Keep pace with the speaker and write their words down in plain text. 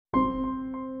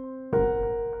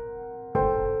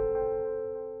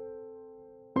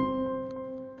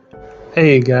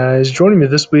Hey guys, joining me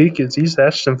this week is East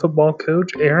Atchison football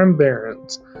coach Aaron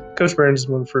Behrens. Coach Behrens is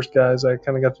one of the first guys I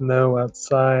kind of got to know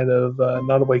outside of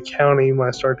Nottoway County when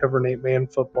I started covering 8-man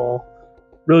football.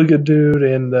 Really good dude,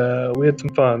 and we had some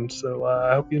fun, so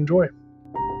I hope you enjoy.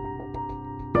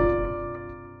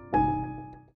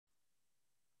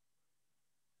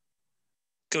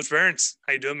 Coach Behrens,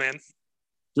 how you doing, man?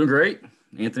 Doing great.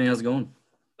 Anthony, how's it going?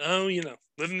 Oh,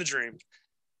 living the dream.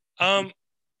 Um,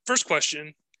 First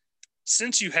question: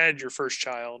 since you had your first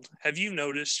child, have you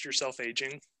noticed yourself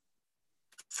aging?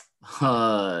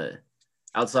 Uh,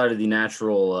 Outside of the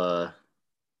natural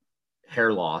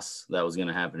hair loss that was going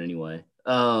to happen anyway,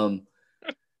 I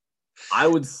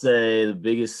would say the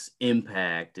biggest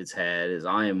impact it's had is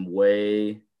I am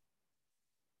way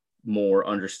more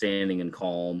understanding and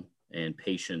calm and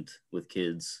patient with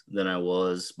kids than I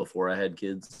was before I had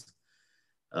kids.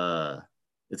 Uh,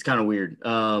 it's kind of weird.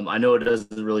 I know it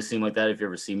doesn't really seem like that if you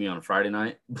ever see me on a Friday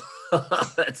night,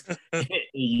 but it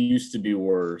used to be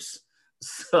worse.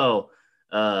 So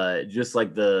just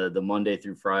like the Monday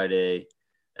through Friday,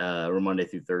 or Monday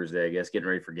through Thursday, I guess, getting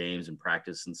ready for games and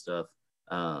practice and stuff.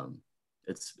 Um,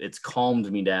 it's calmed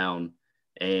me down,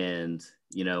 and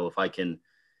if I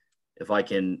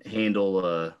can handle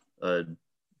a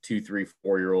 2, 3,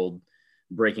 4 year old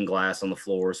breaking glass on the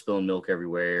floor, spilling milk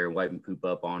everywhere, wiping poop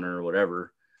up on her, or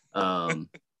whatever. Um,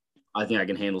 I think I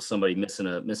can handle somebody missing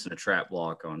a trap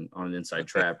block on an inside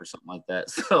trap or something like that.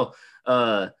 So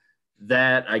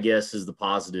that I guess is the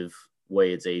positive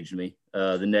way it's aged me.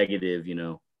 The negative,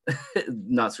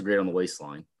 not so great on the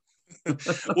waistline.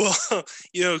 Well,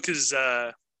 because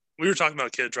we were talking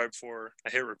about kids right before I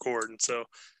hit record, and so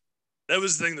that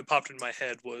was the thing that popped in my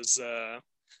head was,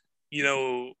 you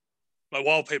know, my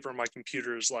wallpaper on my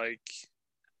computer is like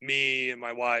me and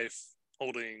my wife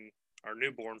holding our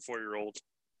newborn 4-year-old,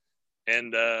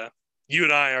 and you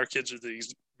and I, our kids are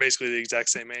basically the exact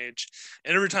same age,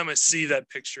 and every time I see that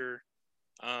picture,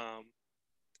 um,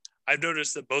 I've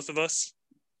noticed that both of us,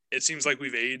 it seems like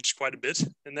we've aged quite a bit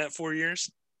in that 4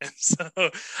 years. And so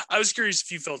I was curious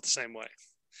if you felt the same way.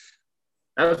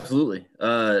 Absolutely.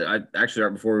 I actually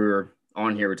right before we were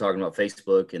on here, we're talking about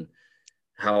Facebook and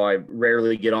how I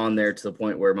rarely get on there to the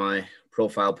point where my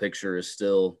profile picture is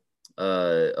still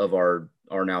of our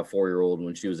now 4 year old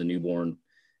when she was a newborn,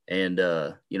 and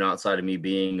outside of me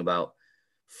being about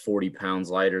 40 pounds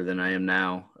lighter than I am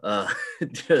now,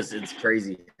 just it's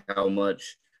crazy how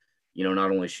much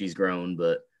not only she's grown,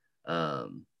 but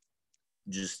um,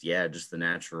 just the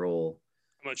natural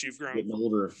How much you've grown. getting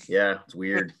older. Yeah, it's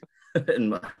weird,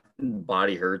 and my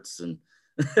body hurts and.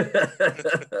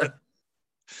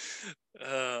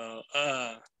 uh,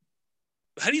 uh,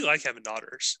 how do you like having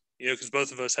daughters? Because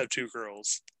both of us have two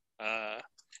girls. Uh,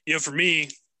 for me,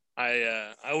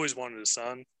 I always wanted a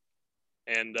son,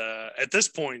 and at this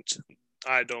point,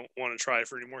 I don't want to try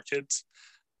for any more kids.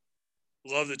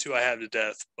 Love the two I have to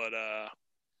death, but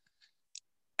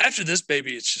after this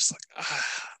baby, it's just like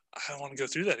I don't want to go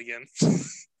through that again.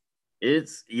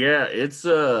 It's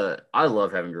I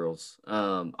love having girls.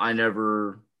 I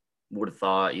never would have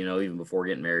thought, even before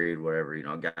getting married, whatever,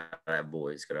 gotta have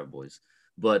boys, gotta have boys.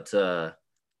 But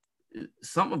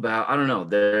something about, I don't know,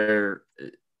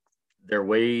 they're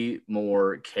way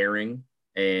more caring,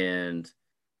 and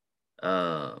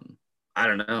I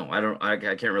don't know. I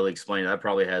can't really explain it. That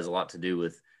probably has a lot to do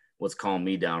with what's calmed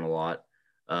me down a lot.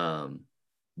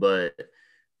 But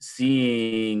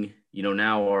seeing,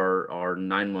 now our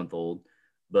 9 month old,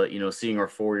 but seeing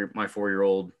my 4 year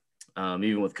old,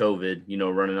 even with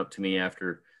COVID, running up to me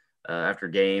after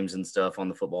games and stuff on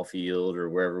the football field or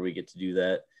wherever we get to do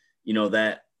that,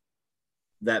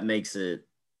 that makes it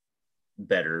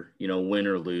better, win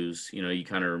or lose, you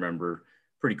kind of remember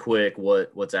pretty quick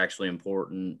what's actually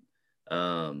important.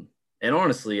 And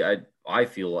honestly, I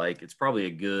feel like it's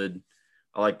probably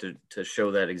I like to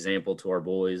show that example to our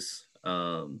boys.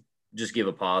 Just give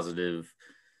a positive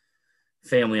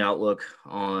family outlook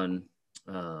on,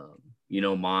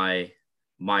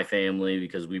 my family,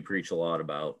 because we preach a lot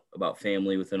about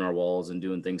family within our walls and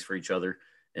doing things for each other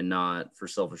and not for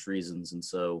selfish reasons. And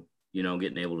so,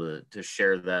 getting able to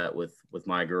share that with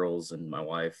my girls and my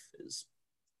wife is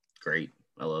great.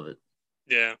 I love it.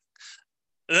 Yeah,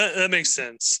 that makes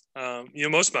sense.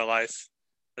 Most of my life,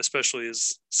 especially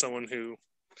as someone who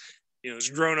has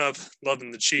grown up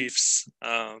loving the Chiefs.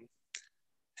 For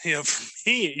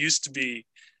me, it used to be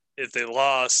if they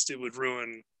lost, it would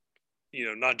ruin,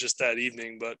 not just that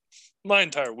evening, but my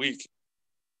entire week.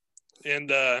 And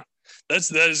that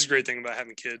is a great thing about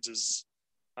having kids is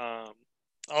um,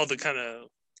 all the kind of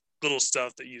little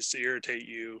stuff that used to irritate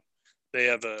you. They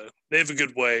have a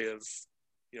good way of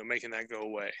making that go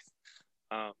away.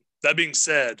 That being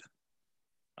said,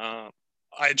 I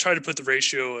try to put the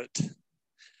ratio at,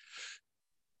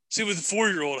 see, with a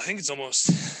 4-year-old, I think it's almost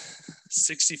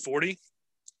 60-40.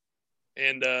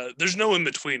 And there's no in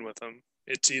between with them.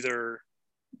 It's either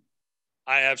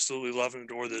I absolutely love and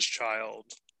adore this child,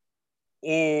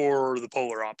 or the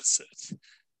polar opposite.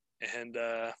 And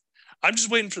I'm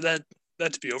just waiting for that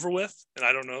to be over with. And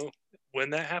I don't know when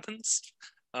that happens.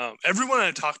 Everyone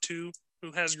I talk to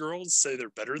who has girls say they're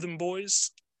better than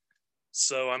boys.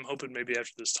 So I'm hoping maybe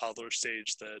after this toddler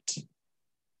stage that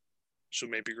she'll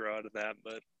maybe grow out of that.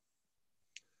 But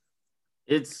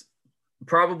it's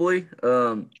probably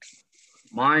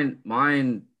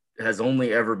mine has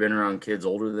only ever been around kids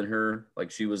older than her.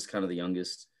 Like, she was kind of the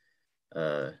youngest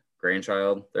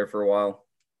grandchild there for a while.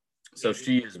 So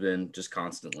she has been just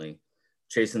constantly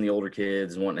chasing the older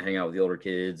kids and wanting to hang out with the older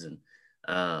kids. And,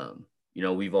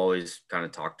 we've always kind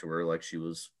of talked to her like she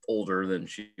was older than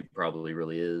she probably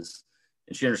really is.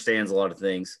 And she understands a lot of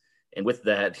things. And with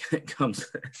that comes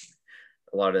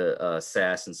a lot of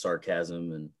sass and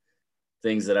sarcasm and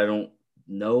things that I don't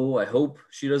know. I hope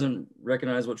she doesn't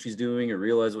recognize what she's doing or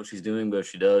realize what she's doing, but if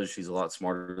she does, she's a lot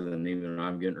smarter than even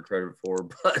I'm getting her credit for.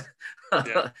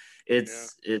 But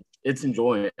it's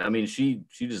enjoying it. I mean, she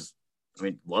just,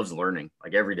 loves learning.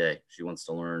 Like, every day she wants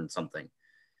to learn something.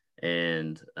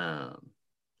 And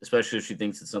especially if she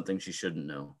thinks it's something she shouldn't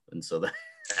know. And so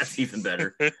that's even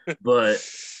better. But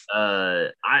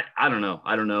I don't know.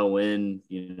 I don't know when,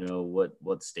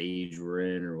 what stage we're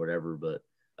in or whatever, but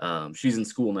she's in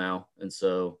school now. And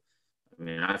so,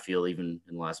 I feel even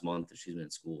in the last month that she's been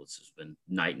in school, it's just been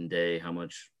night and day how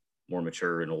much more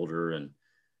mature and older and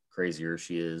crazier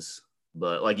she is.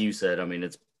 But like you said,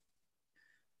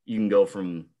 you can go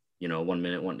from, 1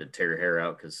 minute wanting to tear your hair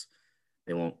out because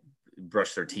they won't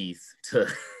brush their teeth to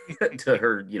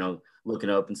her, looking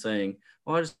up and saying,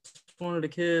 "Oh, I just wanted a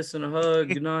kiss and a hug.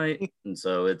 Good night." And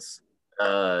so it's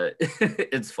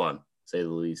it's fun, to say the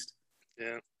least.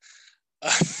 Yeah.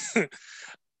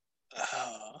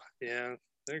 Yeah,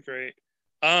 they're great.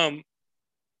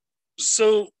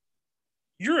 So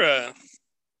you're a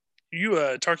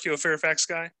Tarkio Fairfax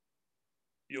guy?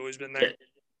 You always been there?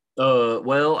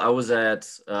 Well, I was at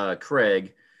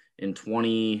Craig in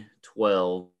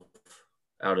 2012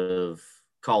 out of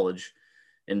college,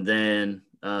 and then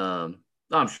I'm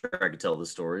sure I could tell the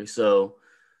story. So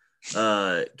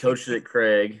coached at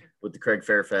Craig with the Craig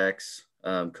Fairfax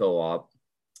co-op,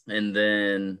 and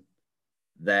then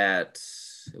that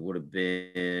would have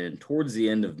been towards the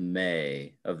end of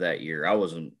May of that year. I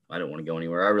didn't want to go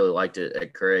anywhere. I really liked it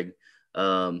at Craig.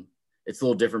 It's a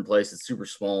little different place. It's super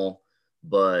small,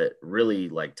 but really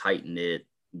like tight knit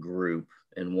group.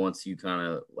 And once you kind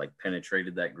of like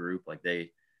penetrated that group,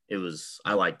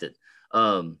 I liked it.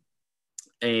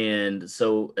 And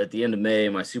so at the end of May,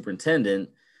 my superintendent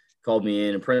called me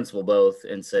in and principal both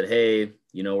and said, "Hey,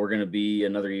 we're going to be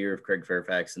another year of Craig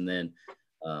Fairfax. And then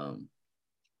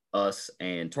us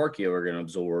and Tarkio are going to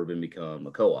absorb and become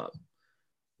a co-op."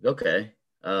 Okay.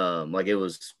 It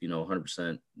was,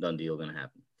 100% done deal going to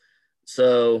happen.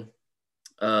 So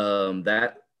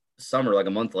that summer, like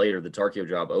a month later, the Tarkio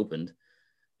job opened.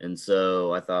 And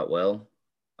so I thought, well,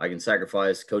 I can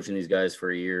sacrifice coaching these guys for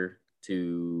a year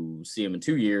to see them in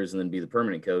 2 years and then be the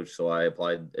permanent coach. So I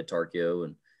applied at Tarkio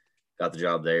and got the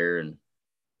job there. And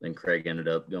then Craig ended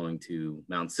up going to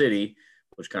Mound City,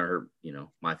 which kind of hurt,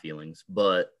 my feelings.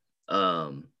 But,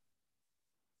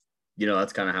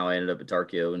 that's kind of how I ended up at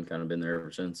Tarkio and kind of been there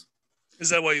ever since. Is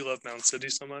that why you love Mound City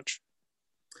so much?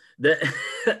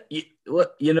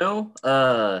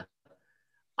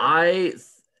 I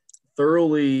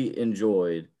thoroughly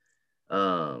enjoyed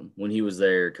when he was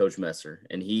there, Coach Messer,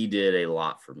 and he did a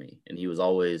lot for me. And he was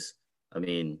always,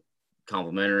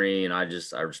 complimentary, and I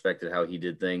respected how he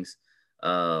did things.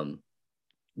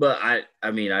 But I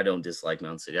don't dislike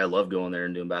Mountain City. I love going there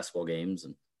and doing basketball games.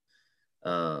 And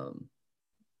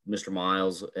Mr.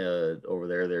 Miles over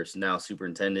there, there's now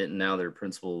superintendent, and now their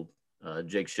principal,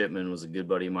 Jake Shipman, was a good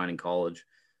buddy of mine in college.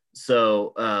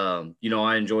 So,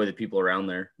 I enjoy the people around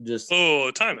there.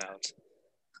 Timeout.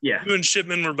 Yeah. You and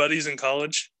Shipman were buddies in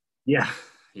college? Yeah.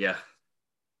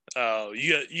 Oh,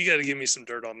 you got to give me some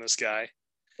dirt on this guy.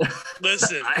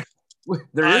 Listen.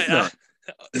 There is none.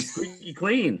 He's squeaky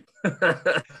clean.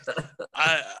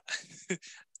 I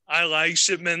like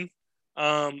Shipman.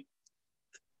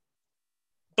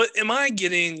 But am I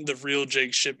getting the real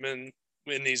Jake Shipman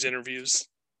in these interviews?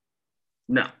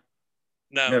 No.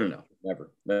 Never.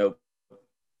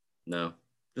 No.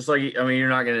 Just like, you're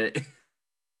not going to –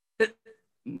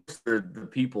 the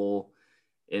people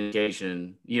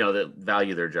indication, that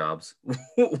value their jobs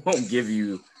won't give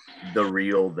you the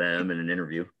real them in an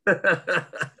interview.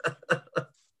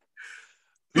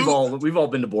 We've all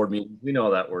been to board meetings. We know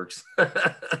how that works.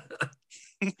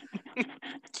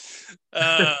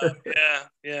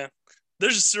 Yeah.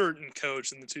 There's a certain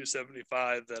coach in the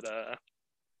 275 that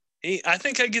I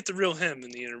think I get the real him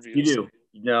in the interviews. You do.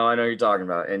 No, I know you're talking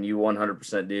about, and you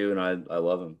 100% do, and I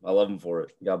love him. I love him for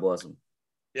it. God bless him.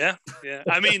 Yeah.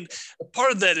 I mean,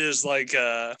 part of that is like,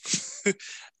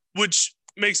 which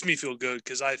makes me feel good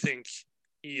because I think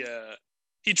he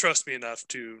trusts me enough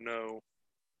to know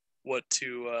what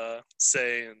to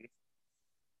say and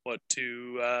what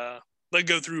to let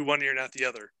go through one ear and out the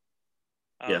other.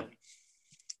 Yeah.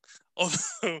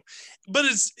 Although, but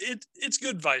it's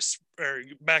good advice or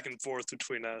back and forth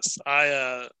between us.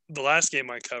 The last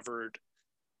game I covered,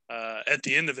 at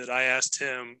the end of it, I asked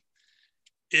him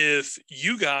if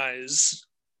you guys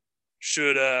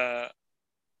should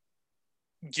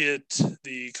get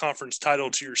the conference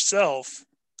title to yourself,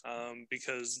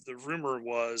 because the rumor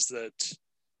was that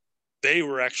they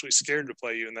were actually scared to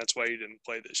play you, and that's why you didn't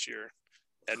play this year.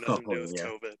 It had nothing to do with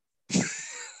COVID.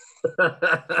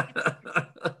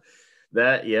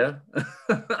 That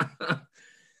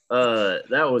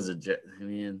was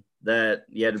that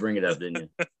you had to bring it up, didn't you?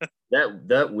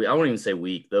 that I won't even say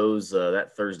week. Those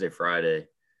that Thursday, Friday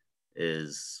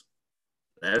is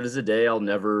a day I'll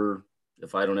never,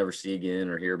 if I don't ever see again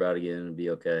or hear about again, it'd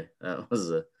be okay. That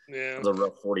was a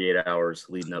rough 48 hours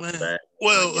leading up to that.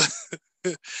 Well,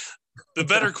 the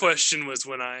better question was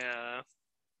when I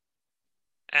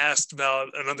asked about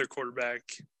another quarterback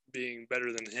being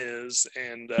better than his,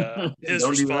 and his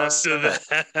response to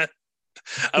that.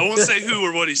 I won't say who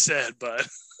or what he said, but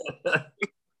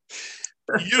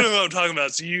you know what I'm talking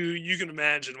about. So you can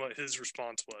imagine what his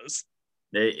response was.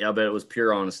 I bet it was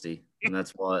pure honesty, and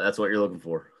that's what you're looking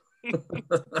for.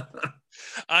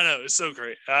 I know, it's so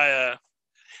great.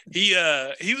 He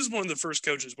was one of the first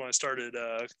coaches when I started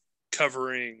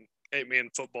covering 8-man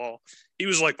football. He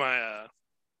was like my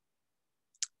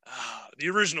the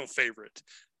original favorite,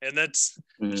 and that's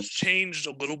changed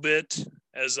a little bit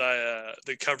as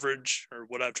the coverage or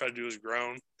what I've tried to do has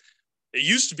grown. It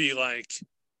used to be like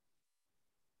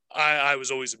I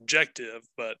was always objective,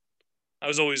 but I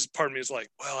was always, part of me is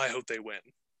like, well, I hope they win.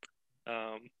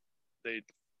 They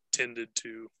tended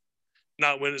to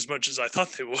not win as much as I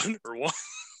thought they would or won.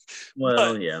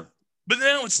 Well, yeah. But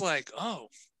now it's like, oh,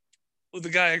 well, the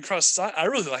guy across the side, I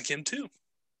really like him too.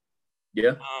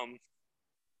 Yeah.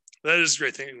 That is a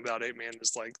great thing about 8-man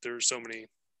is like there's so many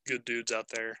good dudes out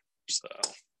there. So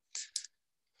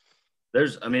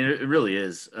it really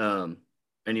is. And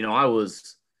I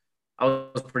was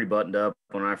pretty buttoned up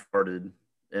when I started,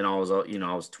 and I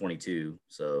was 22,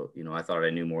 so I thought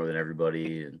I knew more than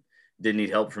everybody and didn't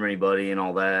need help from anybody and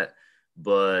all that.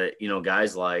 But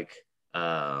guys like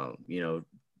my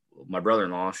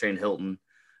brother-in-law Shane Hilton,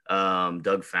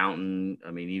 Doug Fountain,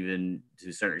 even to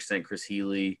a certain extent Chris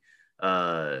Healy,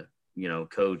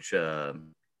 Coach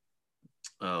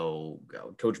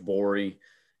Coach Bory.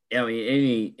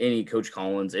 Any Coach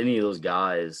Collins, any of those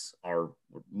guys are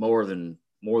more than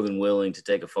willing to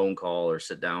take a phone call or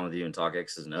sit down with you and talk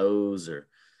X's and O's, or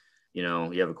you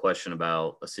have a question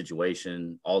about a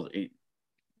situation.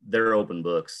 They're open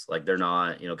books. Like, they're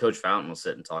not. Coach Fountain will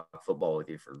sit and talk football with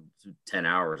you for 10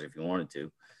 hours if you wanted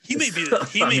to. He may be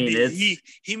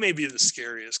the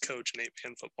scariest coach in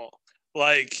 8-man football.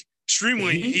 Like,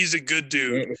 extremely, he's a good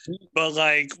dude, but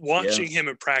like watching him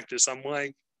in practice, I'm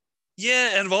like,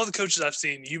 yeah. And of all the coaches I've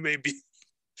seen, you may be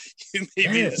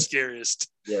the scariest.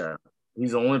 Yeah,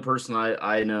 he's the only person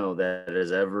I know that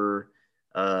has ever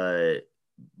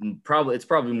it's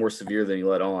probably more severe than he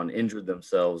let on, injured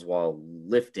themselves while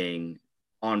lifting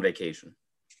on vacation.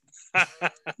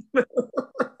 Wait.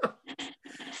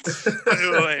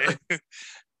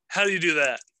 How do you do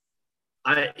that?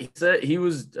 He said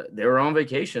they were on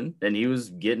vacation and he was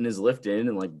getting his lift in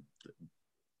and like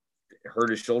hurt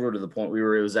his shoulder to the point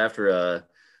it was after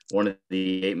one of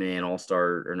the 8-man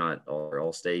all-star or not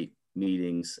all-state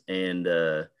meetings, and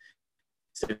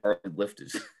said lift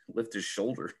his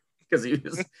shoulder because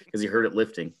he hurt it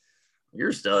lifting. You're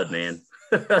a stud, man.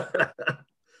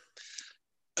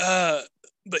 But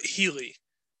Healy,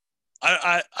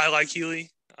 I like Healy.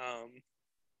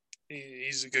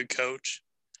 He's a good coach.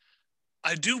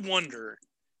 I do wonder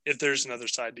if there's another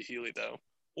side to Healy though,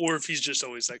 or if he's just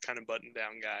always that kind of button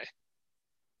down guy.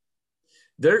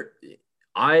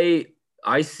 I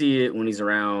see it when he's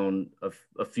around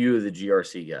a few of the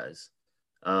GRC guys.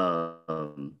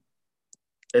 And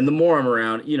the more I'm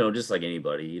around, just like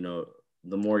anybody,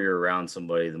 the more you're around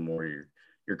somebody, the more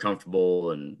you're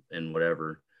comfortable and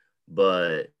whatever.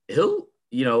 But he'll,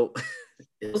 he'll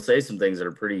say some things that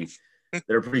are pretty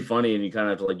funny, and you kind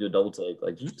of have to like do a double take.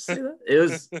 Like, did you just say that?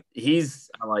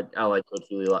 I like Coach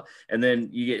Healy a lot. And then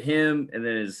you get him and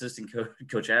then his assistant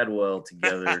coach Adwell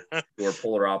together, who are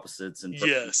polar opposites. And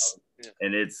yes,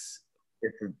 and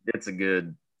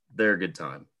they're a good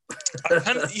time.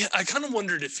 I kind of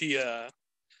wondered if he,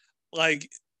 like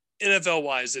NFL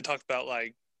wise, they talk about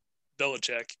like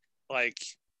Belichick, like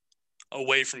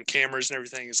away from cameras and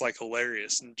everything is like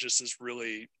hilarious and just this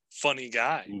really funny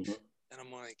guy. Mm-hmm. And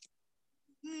I'm like,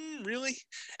 really?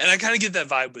 And I kind of get that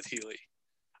vibe with Healy.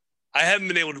 I haven't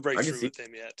been able to break through with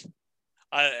him yet.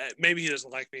 Maybe he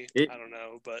doesn't like me. I don't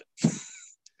know, but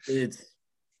it's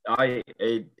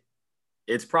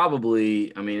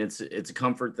probably, I mean, it's a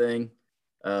comfort thing.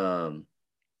 But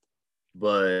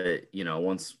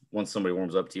once somebody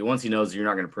warms up to you, once he knows you're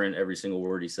not going to print every single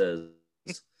word he says,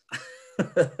 I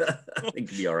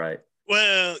think it'll be all right.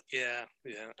 Well, yeah.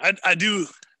 I do.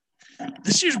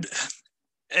 This year,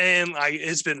 and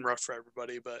it's been rough for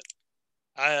everybody, but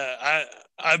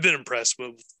I've been impressed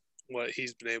with what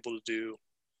he's been able to do.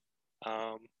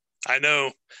 I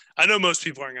know most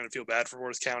people aren't going to feel bad for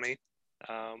Worth County,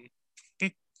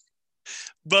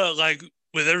 but like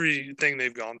with everything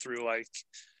they've gone through, like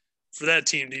for that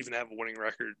team to even have a winning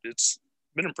record, it's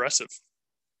been impressive.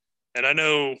 And I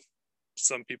know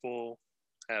some people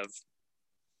have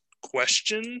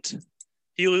questioned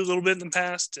Healy a little bit in the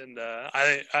past, and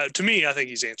to me, I think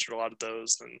he's answered a lot of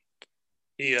those, and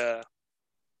he had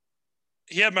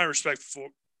my respect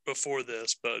before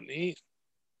this, but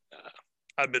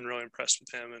I've been really impressed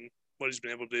with him and what he's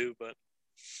been able to do. But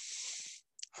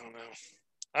I don't know.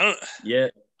 I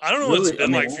don't know really, what it's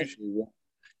been like.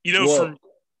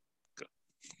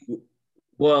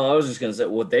 Well, I was just gonna say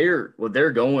what they're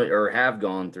going or have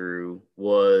gone through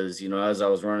was, as I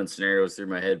was running scenarios through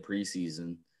my head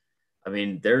preseason. I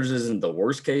mean, theirs isn't the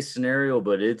worst case scenario,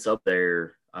 but it's up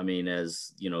there. I mean,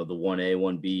 as the 1A,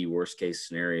 1B worst case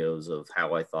scenarios of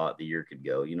how I thought the year could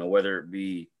go. Whether it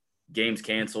be games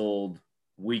canceled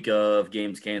week of,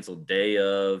 games canceled day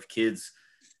of, kids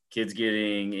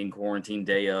getting in quarantine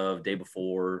day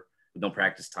before with no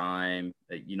practice time.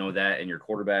 That, and your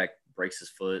quarterback breaks his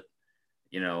foot.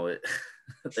 He's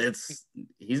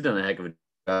done a heck of a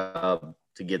job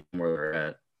to get them where they're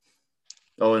at.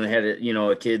 Oh, and they had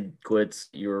a kid quits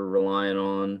you're relying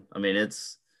on. I mean,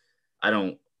 I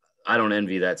don't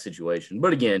envy that situation.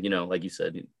 But again, like you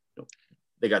said,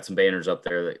 they got some banners up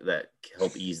there that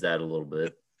help ease that a little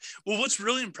bit. Well, what's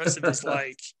really impressive is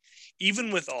like,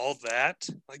 even with all that,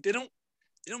 like they don't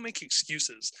make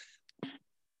excuses.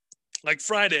 Like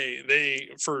Friday, they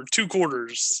for 2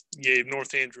 quarters gave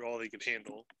North Andrew all they could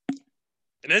handle,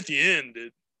 and at the end,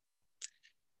 it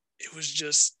was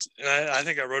just. And I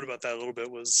think I wrote about that a little bit.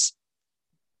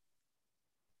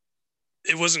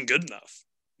 It wasn't good enough,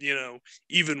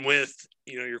 even with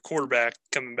your quarterback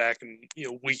coming back in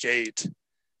week 8,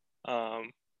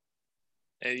 and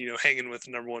hanging with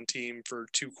the number 1 team for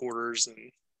 2 quarters,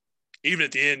 and even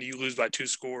at the end you lose by 2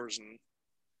 scores, and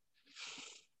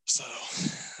so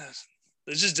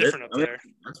it's just different up there.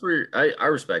 That's where I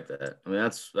respect that. I mean,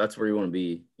 that's where you want to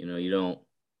be. You don't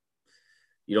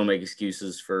make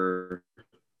excuses for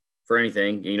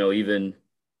anything. Even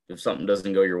if something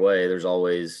doesn't go your way, there's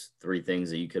always 3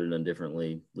 things that you could have done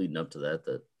differently leading up to that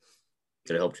could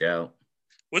have helped you out.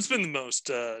 What's been the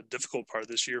most difficult part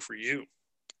this year for you?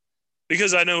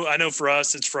 Because I know for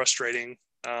us it's frustrating.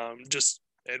 And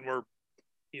we're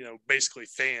basically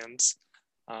fans.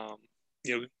 And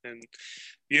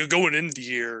going into the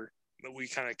year, we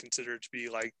kind of consider it to be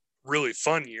like really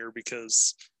fun year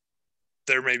because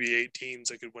there may be 8 teams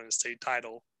that could win a state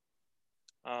title.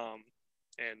 And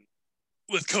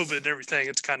with COVID and everything,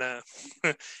 it's kind of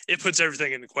it puts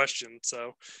everything into question.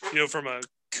 So, from a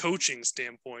coaching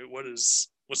standpoint, what's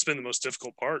been the most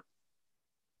difficult part?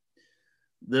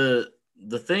 The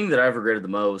thing that I've regretted the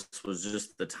most was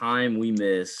just the time we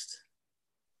missed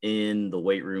in the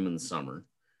weight room in the summer.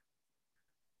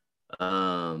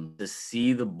 To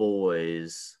see the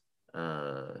boys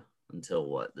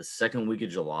until the second week of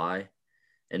July.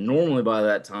 And normally by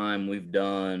that time we've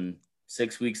done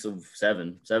 7 weeks of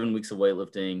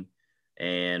weightlifting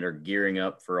and are gearing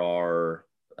up for our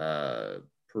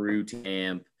Peru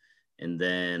camp and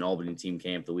then Albany team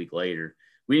camp the week later.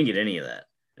 We didn't get any of that.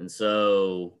 And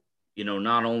so,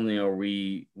 not only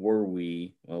were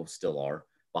we still are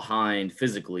behind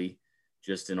physically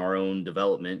just in our own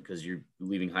development because you're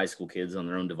leaving high school kids on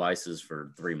their own devices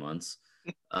for 3 months.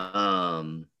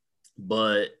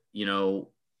 But,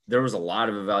 there was a lot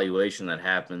of evaluation that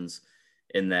happens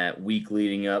in that week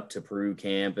leading up to Peru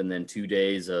camp, and then 2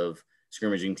 days of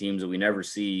scrimmaging teams that we never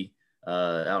see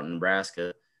out in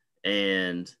Nebraska.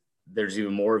 And there's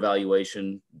even more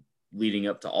evaluation leading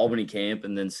up to Albany camp,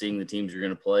 and then seeing the teams you're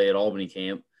going to play at Albany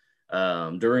camp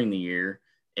during the year.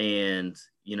 And,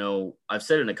 you know, I've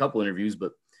said it in a couple interviews,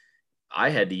 but I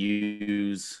had to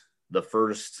use the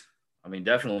first, I mean,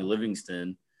 definitely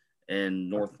Livingston and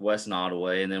Northwest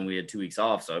Nottoway, and then we had 2 weeks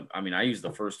off. So, I mean, I used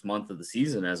the first month of the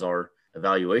season as our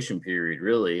evaluation period,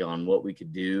 really, on what we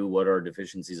could do, what our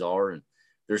deficiencies are. And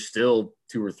there's still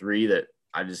 2 or 3 that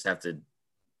I just have to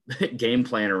game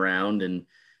plan around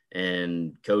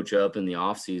and coach up in the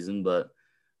off season. But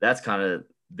that's kind of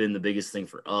been the biggest thing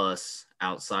for us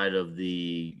outside of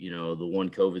the, you know, the one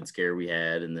COVID scare we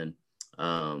had, and then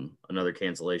another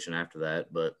cancellation after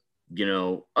that. But, you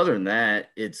know, other than that,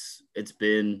 it's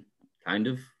been kind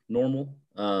of normal.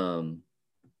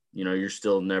 You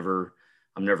know,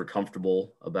 I'm never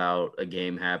comfortable about a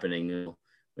game happening.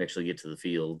 We actually get to the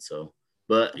field. So,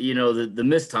 but, you know, the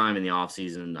missed time in the off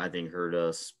season, I think, hurt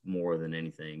us more than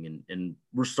anything. And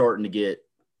we're starting to get,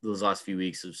 those last few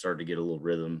weeks have started to get a little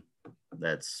rhythm.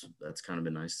 That's kind of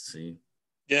been nice to see.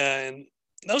 Yeah, and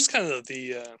that was kind of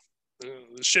the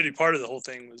shitty part of the whole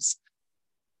thing was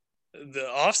the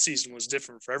off season was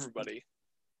different for everybody.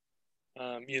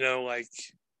 You know, like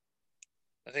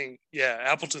I think,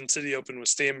 Appleton City opened with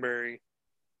Stanberry.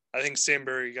 I think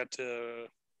Stanberry got to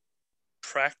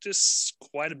practice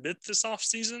quite a bit this off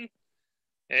season,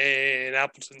 and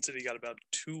Appleton City got about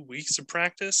 2 weeks of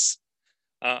practice.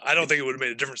 I don't think it would have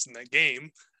made a difference in that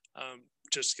game,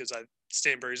 just because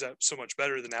Stanberry's so much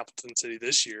better than Appleton City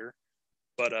this year.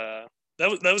 But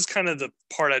that was kind of the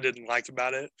part I didn't like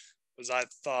about it, was I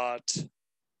thought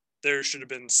there should have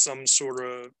been some sort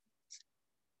of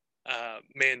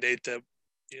mandate that,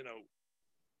 you know,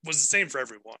 was the same for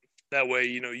everyone. That way,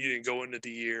 you know, you didn't go into the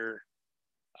year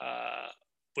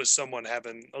with someone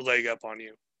having a leg up on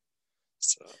you.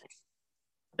 So,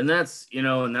 and that's, you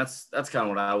know, and that's kind of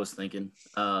what I was thinking.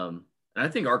 And I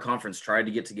think our conference tried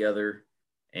to get together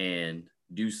and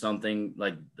do something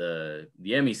like the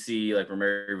MEC, like where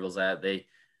Maryville's at.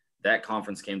 That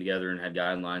conference came together and had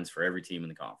guidelines for every team in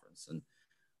the conference. And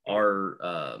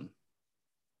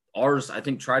ours, I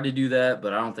think, tried to do that,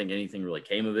 but I don't think anything really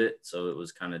came of it. So it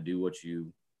was kind of do what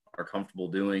you are comfortable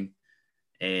doing.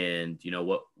 And, you know,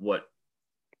 what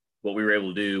we were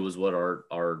able to do was what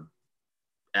our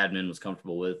admin was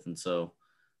comfortable with. And so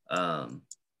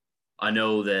I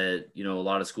know that, you know, a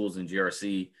lot of schools in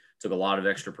GRC took a lot of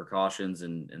extra precautions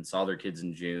and saw their kids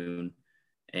in June.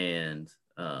 And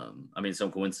I mean,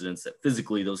 some coincidence that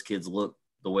physically those kids look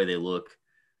the way they look,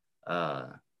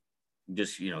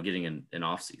 just, you know, getting an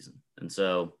off season. And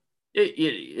so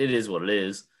it is what it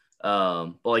is.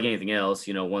 But like anything else,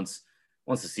 you know, once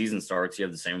the season starts, you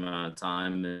have the same amount of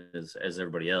time as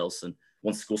everybody else. And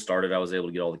once school started, I was able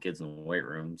to get all the kids in the weight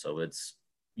room. So it's,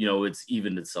 you know, it's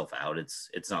evened itself out.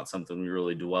 It's not something we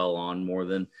really dwell on more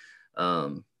than,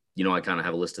 you know, I kind of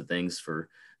have a list of things for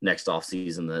next off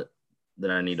season that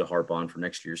I need to harp on for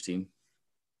next year's team.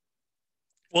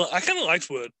 Well, I kind of liked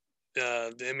what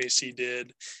the MEC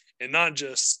did, and not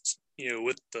just, you know,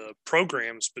 with the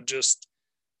programs, but just,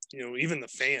 you know, even the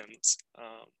fans.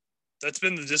 That's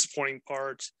been the disappointing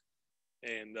part.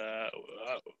 And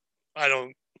I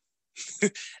don't,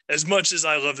 as much as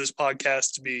I love this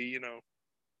podcast to be, you know,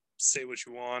 say what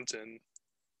you want and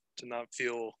to not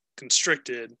feel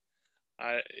constricted,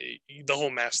 the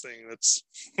whole mask thing, that's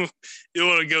you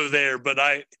want to go there, but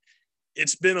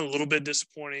it's been a little bit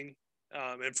disappointing.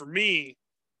 And for me,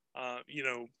 you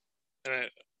know, and I've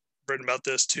written about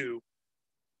this too,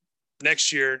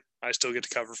 next year I still get to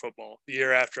cover football. The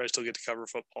year after I still get to cover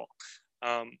football.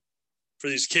 For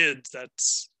these kids,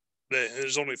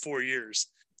 there's only 4 years.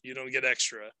 You don't get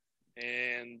extra.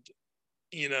 And,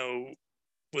 you know,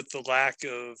 with the lack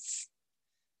of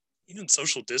even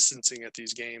social distancing at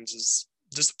these games is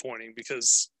disappointing,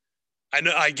 because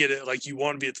I get it. Like, you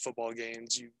want to be at the football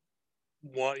games. You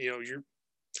want, you know, you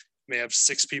may have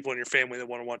 6 people in your family that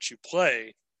want to watch you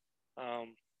play. I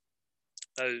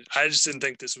just didn't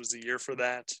think this was the year for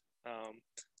that.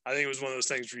 I think it was one of those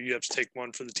things where you have to take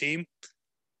one for the team,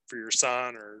 for your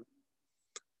son or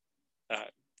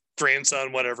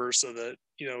grandson, whatever, so that,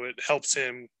 you know, it helps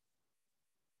him,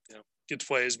 you know, get to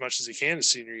play as much as he can his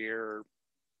senior year or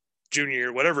junior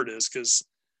year, whatever it is, because,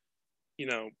 you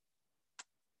know,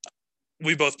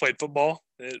 we both played football.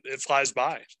 It flies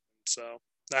by. So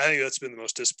I think that's been the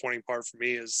most disappointing part for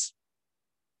me, is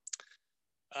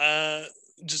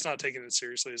just not taking it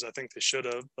seriously as I think they should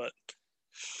have. But,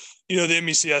 you know, the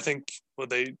MEC, I think,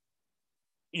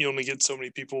 you only get so many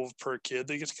people per kid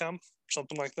that get to come.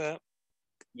 something like that?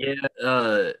 Yeah,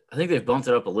 I think they've bumped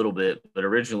it up a little bit, but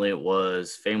originally it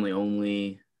was family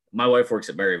only. My wife works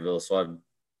at Maryville, so I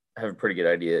have a pretty good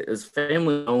idea. It was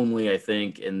family only, I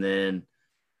think, and then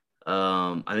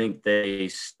I think they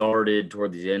started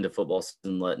toward the end of football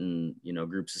season letting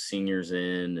groups of seniors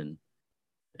in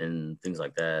and things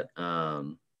like that.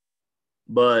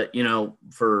 But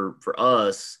for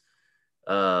us,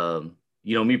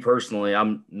 me personally,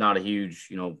 I'm not a huge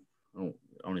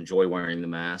I don't enjoy wearing the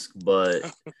mask,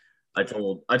 but I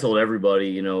told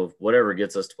everybody, whatever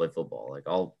gets us to play football, like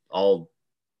I'll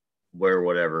wear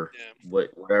whatever,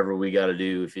 whatever we got to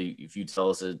do. If you tell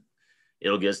us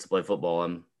it'll get us to play football,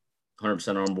 I'm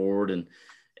 100% on board. And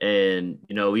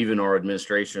even our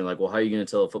administration are like, well, how are you going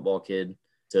to tell a football kid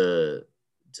to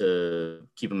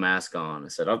keep a mask on? I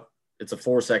said, it's a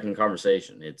 4-second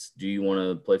conversation. It's, do you want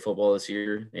to play football this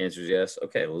year? The answer is yes.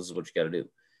 Okay, well, this is what you got to do.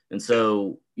 And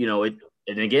so,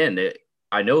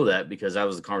 I know that because that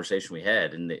was the conversation we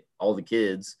had, and all the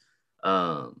kids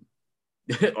are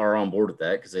on board with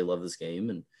that because they love this game,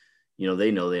 and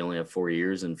they know they only have 4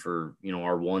 years, and for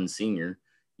our one senior,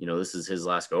 this is his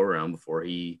last go around before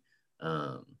he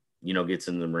gets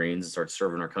into the Marines and starts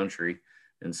serving our country.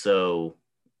 And so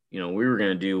we were going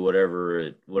to do whatever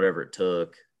it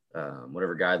took,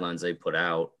 whatever guidelines they put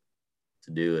out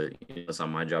to do it. It's not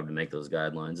my job to make those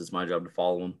guidelines. It's my job to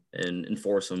follow them and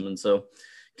enforce them. And so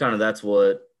kind of that's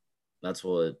what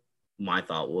my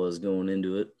thought was going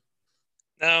into it.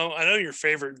 Now, I know your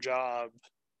favorite job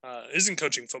isn't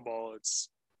coaching football. It's,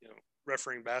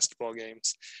 refereeing basketball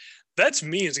games. That to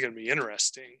me is going to be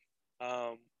interesting.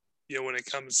 When it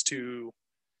comes to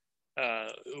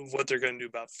what they're going to do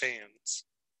about fans.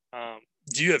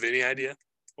 Do you have any idea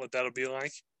what that'll be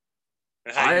like?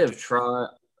 I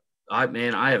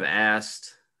have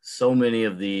asked so many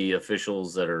of the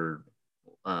officials that are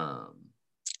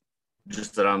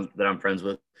just that I'm friends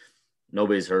with.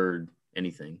 Nobody's heard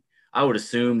anything. I would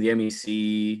assume the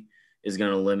MEC is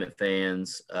going to limit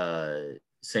fans.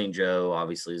 St. Joe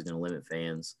obviously is going to limit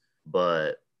fans,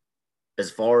 but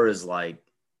as far as like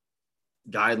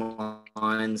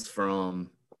guidelines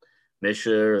from MISHA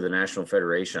or the National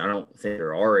Federation, I don't think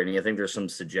there are any. I think there's some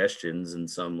suggestions and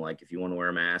some, like, if you want to wear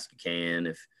a mask, you can.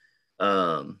 If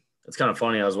it's kind of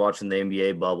funny, I was watching the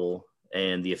NBA bubble,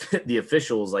 and the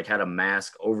officials like had a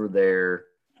mask over their,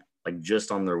 like,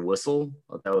 just on their whistle.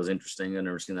 I thought that was interesting. I've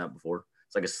never seen that before.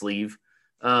 It's like a sleeve.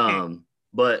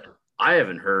 But I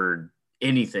haven't heard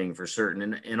anything for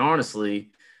certain. And honestly,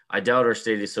 I doubt our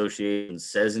state association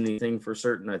says anything for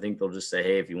certain. I think they'll just say,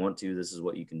 hey, if you want to, this is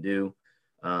what you can do.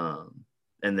 And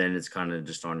then it's kind of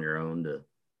just on your own to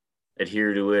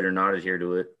adhere to it or not adhere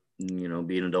to it, be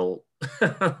an adult.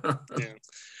 Yeah.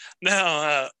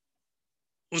 Now,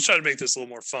 let's try to make this a little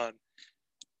more fun.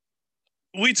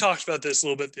 We talked about this a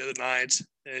little bit the other night,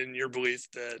 and your belief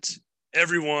that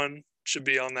everyone should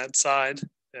be on that side,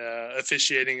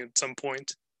 officiating at some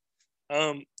point.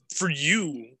 For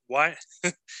you, why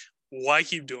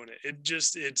keep doing it?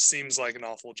 It seems like an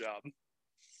awful job.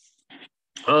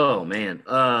 Oh man.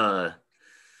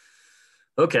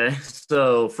 Okay.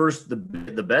 So first,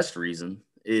 the best reason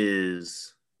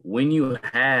is when you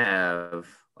have,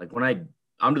 like,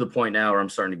 I'm to the point now where I'm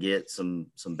starting to get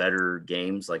some better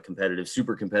games, like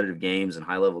super competitive games and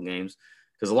high level games,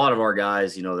 because a lot of our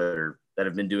guys, that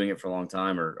have been doing it for a long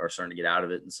time are starting to get out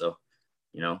of it, and so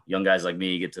young guys like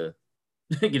me get to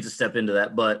step into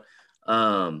that. But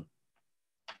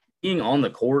being on the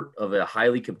court of a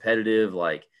highly competitive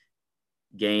like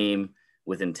game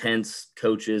with intense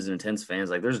coaches and intense fans,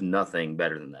 like, there's nothing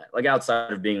better than that. Like,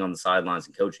 outside of being on the sidelines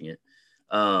and coaching it,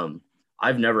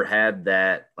 I've never had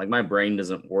that. Like, my brain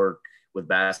doesn't work with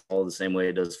basketball the same way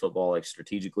it does football, like,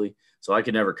 strategically. So I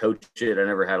could never coach it. I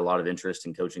never had a lot of interest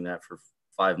in coaching that for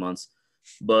 5 months.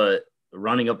 But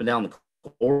running up and down the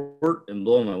court and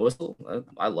blowing my whistle,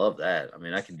 I love that. I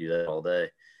mean, I can do that all day.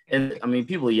 And I mean,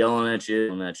 people yelling at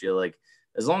you, like,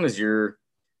 as long as you're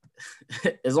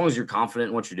confident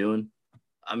in what you're doing,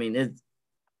 I mean,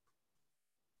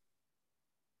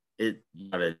 you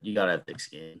gotta have thick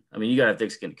skin. I mean, you gotta have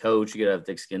thick skin to coach. You gotta have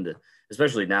thick skin to,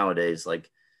 especially nowadays, like,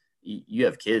 you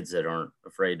have kids that aren't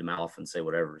afraid to mouth and say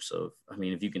whatever. So, I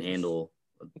mean, if you can handle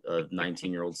a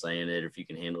 19-year-old saying it, or if you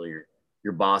can handle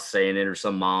your boss saying it, or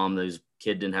some mom whose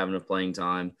kid didn't have enough playing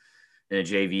time in a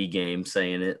JV game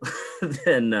saying it,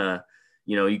 then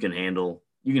you can handle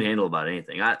about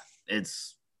anything.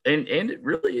 And it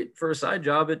really, for a side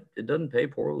job, it doesn't pay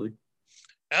poorly.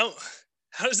 How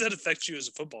does that affect you as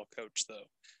a football coach, though?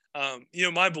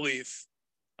 My belief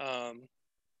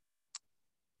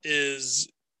is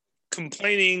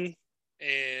complaining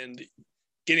and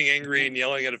getting angry and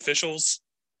yelling at officials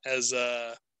as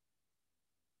I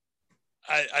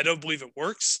don't believe it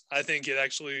works. I think it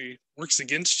actually works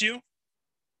against you.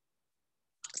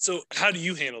 So how do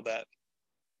you handle that?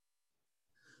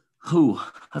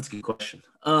 That's a good question.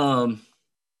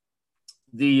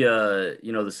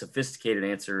 The sophisticated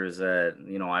answer is that,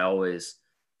 I always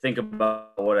think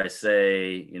about what I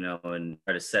say, and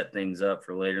try to set things up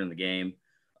for later in the game.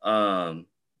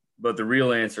 But the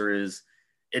real answer is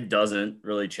it doesn't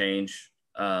really change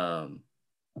how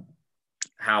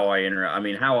I interact. I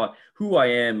mean, who I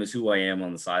am is who I am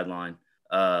on the sideline.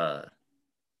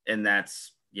 And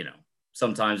that's,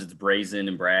 sometimes it's brazen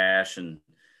and brash and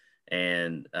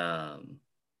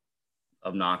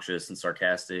obnoxious and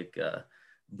sarcastic.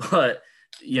 But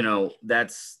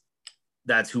that's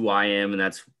who I am. And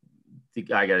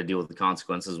I got to deal with the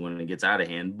consequences when it gets out of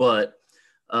hand. But,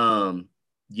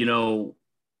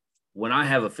 when I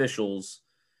have officials,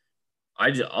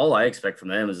 all I expect from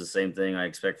them is the same thing I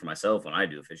expect for myself when I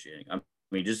do officiating. I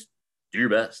mean, just do your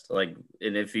best. Like,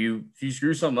 and if you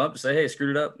screw something up, say, hey, I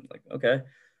screwed it up. Like, okay,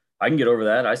 I can get over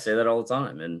that. I say that all the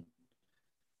time. And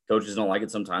coaches don't like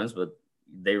it sometimes, but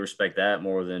they respect that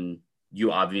more than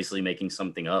you obviously making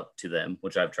something up to them,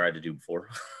 which I've tried to do before.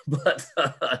 But,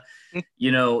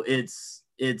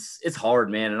 it's hard,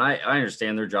 man. And I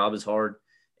understand their job is hard.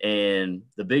 And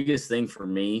the biggest thing for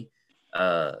me,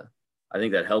 I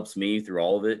think that helps me through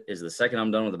all of it is the second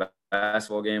I'm done with the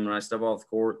basketball game and I step off the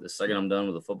court, the second I'm done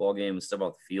with the football game and step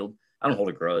off the field, I don't hold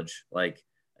a grudge. Like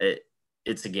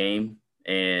it's a game.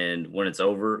 And when it's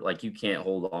over, like you can't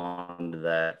hold on to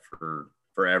that for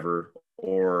forever,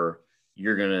 or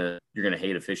you're going to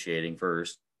hate officiating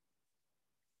first.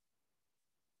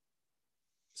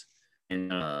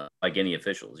 And like any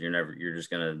officials, you're just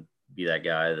going to be that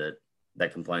guy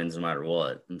that complains no matter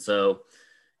what. And so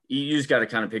you just got to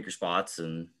kind of pick your spots.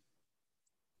 And,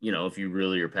 if you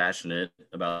really are passionate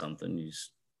about something, you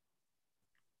just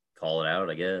call it out,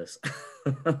 I guess.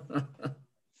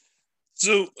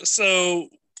 So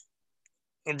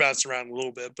I'm bouncing around a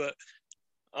little bit, but,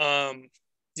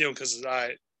 because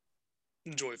I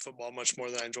enjoy football much more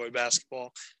than I enjoy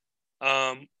basketball.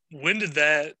 When did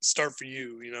that start for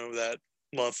you, that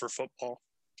love for football?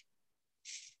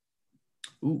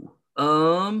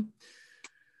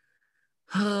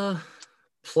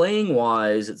 Playing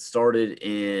wise, it started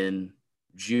in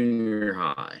junior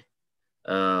high.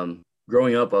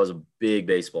 Growing up, I was a big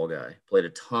baseball guy, played a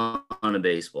ton of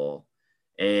baseball.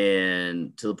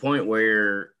 And to the point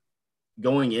where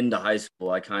going into high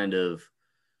school,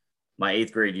 my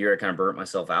 8th grade year, I kind of burnt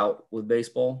myself out with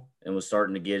baseball and was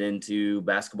starting to get into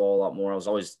basketball a lot more. I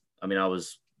was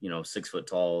 6 foot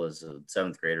tall as a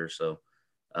 7th grader. So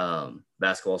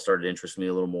basketball started to interest me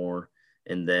a little more.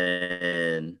 And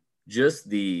then just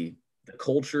the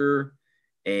culture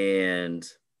and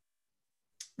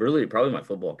really probably my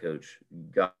football coach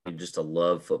got me just to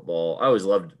love football. I always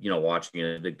loved, watching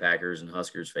it, a big Packers and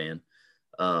Huskers fan.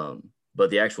 But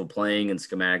the actual playing and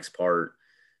schematics part,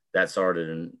 that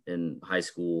started in high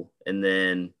school. And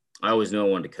then I always knew I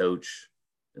wanted to coach.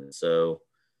 And so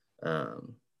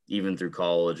even through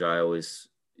college, I always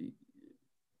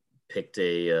picked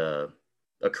a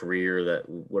career that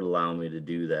would allow me to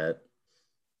do that.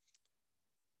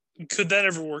 Could that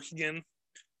ever work again?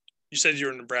 You said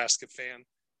you're a Nebraska fan.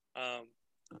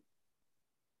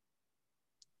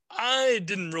 I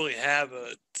didn't really have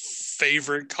a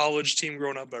favorite college team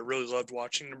growing up, but I really loved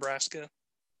watching Nebraska.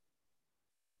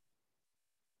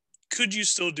 Could you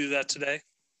still do that today?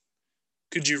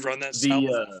 Could you run that style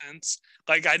of offense?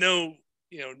 Like, I know,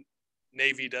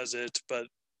 Navy does it, but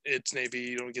it's Navy.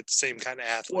 You don't get the same kind of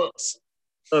athletes.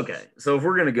 Well, okay, so if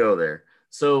we're going to go there,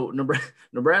 so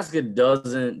Nebraska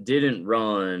didn't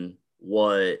run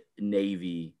what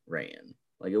Navy ran.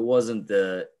 Like, it wasn't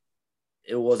the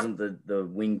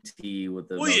wing tee with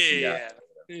the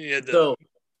the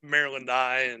Maryland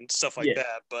Eye and stuff like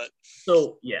that. But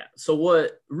so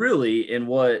what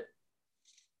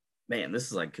man,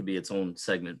 this is could be its own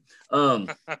segment. Tom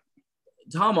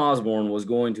Osborne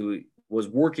was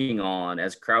working on,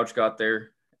 as Crouch got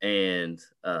there, and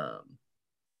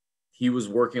he was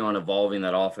working on evolving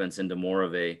that offense into more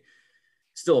of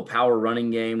still a power running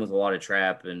game with a lot of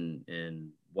trap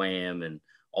and wham and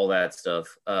all that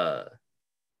stuff.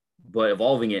 But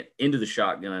evolving it into the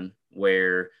shotgun,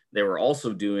 where they were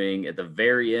also doing at the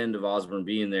very end of Osborne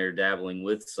being there, dabbling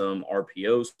with some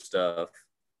RPO stuff.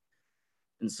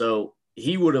 And so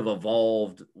he would have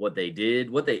evolved what they did.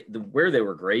 Where they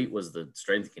were great was the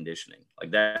strength and conditioning.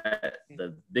 Like that,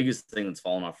 the biggest thing that's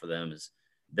fallen off for them is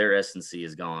their S&C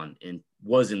is gone and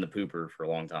was in the pooper for a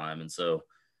long time. And so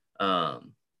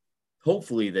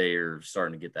hopefully they are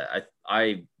starting to get that.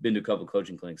 I've been to a couple of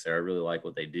coaching clinics there. I really like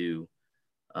what they do.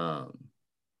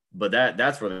 But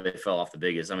that's where they fell off the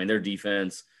biggest. I mean, when their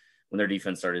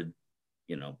defense started,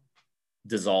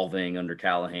 dissolving under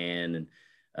Callahan, and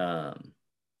that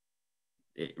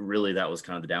was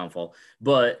kind of the downfall.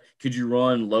 But could you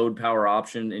run load power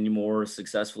option anymore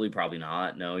successfully? Probably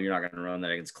not. No, you're not going to run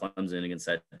that against Clemson, against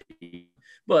that team.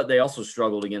 But they also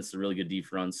struggled against the really good deep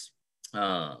fronts.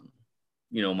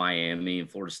 Miami and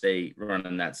Florida State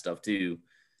running that stuff too.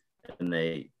 And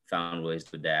they found ways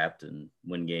to adapt and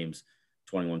win games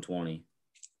 21-20.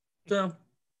 So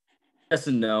yes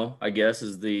and no, I guess,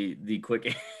 is the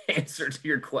quick answer to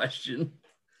your question.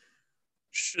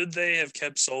 Should they have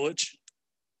kept Solich?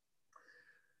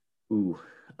 Ooh.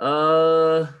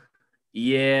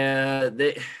 Yeah,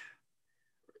 they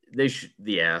should.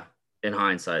 Yeah, in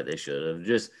hindsight, they should have.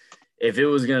 Just if it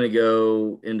was going to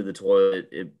go into the toilet,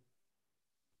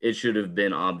 it should have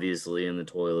been obviously in the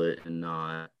toilet and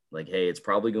not like, hey, it's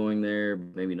probably going there,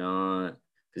 maybe not,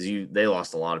 because they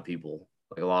lost a lot of people,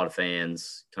 like a lot of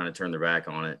fans kind of turned their back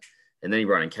on it. And then you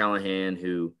brought in Callahan,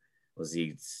 who was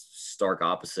the stark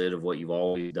opposite of what you've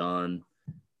always done.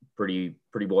 Pretty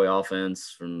boy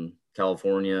offense from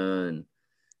California, and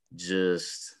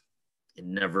just it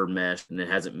never meshed, and it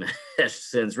hasn't meshed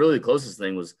since. Really, the closest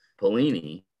thing was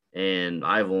Pelini, and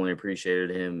I've only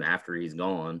appreciated him after he's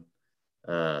gone.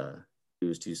 He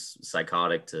was too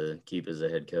psychotic to keep as a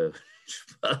head coach.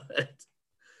 But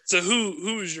so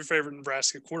who is your favorite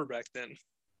Nebraska quarterback then?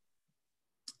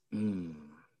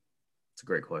 It's a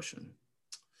great question.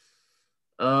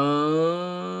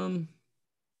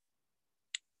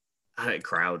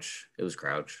 Crouch. It was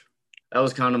Crouch. That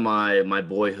was kind of my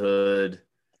boyhood.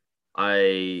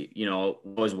 I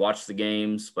always watched the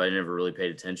games, but I never really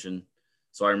paid attention.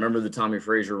 So I remember the Tommy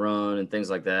Frazier run and things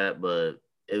like that, but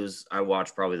I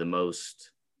watched probably the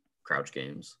most Crouch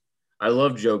games. I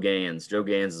love Joe Gans. Joe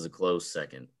Gans is a close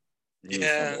second. He was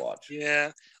fun to watch.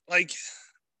 Yeah. Like,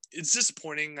 it's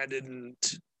disappointing I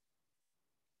didn't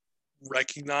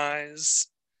recognize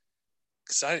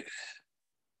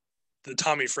the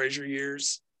Tommy Frazier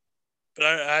years, but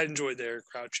I enjoyed their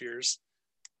Crouch years.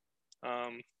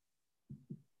 I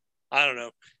don't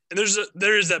know. And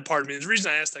there is that part of me. The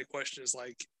reason I asked that question is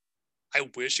like, I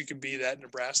wish it could be that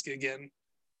Nebraska again,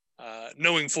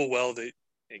 knowing full well that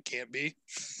it can't be.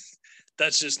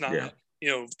 That's just not,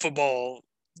 football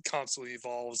constantly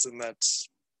evolves, and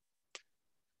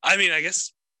I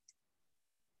guess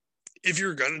if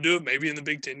you're going to do it, maybe in the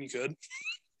Big Ten you could.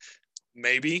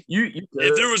 Maybe. You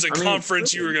if there was a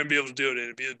conference you were going to be able to do it in,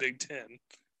 it'd be the Big Ten.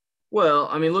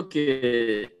 Well, look,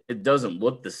 it doesn't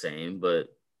look the same, but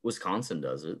Wisconsin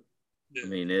does it. Yeah.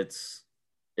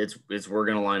 It's we're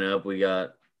going to line up. We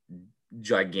got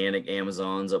gigantic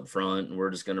Amazons up front, and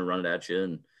we're just going to run it at you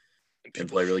and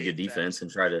play really good defense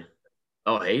and try to –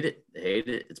 oh, hate it.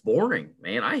 It's boring,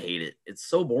 man. I hate it. It's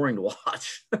so boring to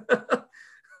watch.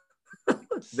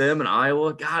 Them and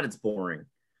Iowa, God, it's boring.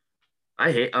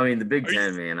 The Big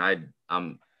Ten, man,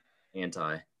 I'm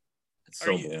anti. It's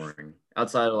so boring.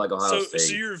 Outside of like Ohio State.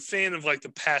 So you're a fan of like the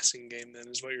passing game then,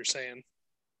 is what you're saying?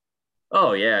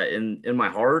 Oh, yeah. In my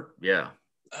heart, yeah.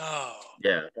 Oh.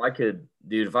 Yeah.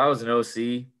 If I was an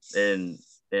OC and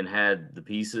had the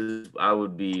pieces, I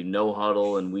would be no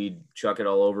huddle and we'd chuck it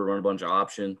all over, run a bunch of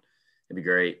option. It'd be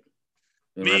great.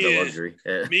 We don't have the luxury.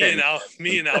 Me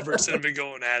and Albertson have been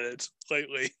going at it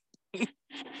lately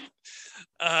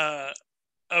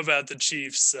about the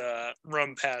Chiefs'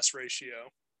 run-pass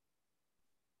ratio.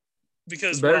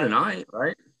 Because it's better than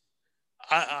right?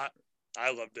 I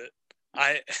loved it.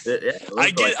 I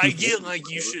get like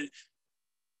you should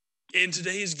in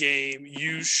today's game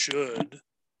you should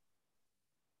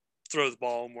throw the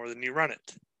ball more than you run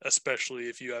it, especially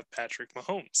if you have Patrick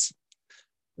Mahomes.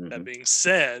 Mm-hmm. That being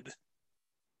said,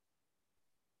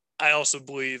 I also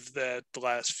believe that the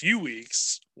last few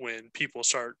weeks, when people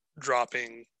start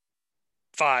dropping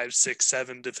 5, 6,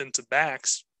 7 defensive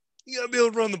backs, you got to be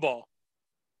able to run the ball.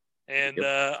 And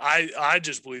I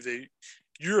just believe that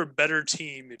you're a better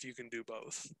team if you can do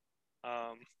both.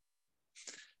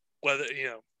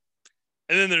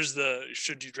 And then there's the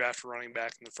should you draft a running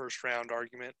back in the first round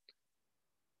argument.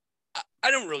 I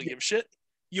don't really give a shit.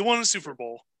 You won a Super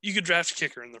Bowl. You could draft a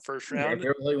kicker in the first round.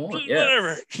 Yeah, you want.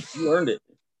 Whatever. You earned it.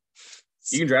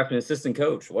 You can draft an assistant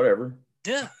coach, whatever.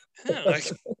 Yeah.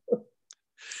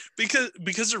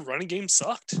 Because their running game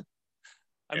sucked.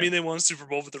 I mean, they won a Super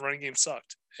Bowl, but the running game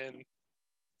sucked, and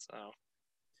so.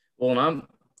 Well, and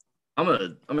I'm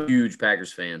a huge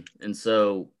Packers fan, and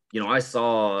so I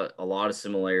saw a lot of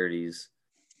similarities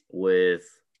with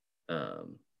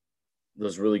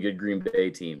those really good Green Bay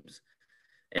teams.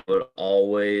 And it would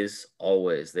always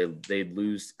they'd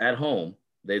lose at home.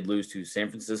 They'd lose to San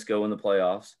Francisco in the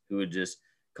playoffs, who would just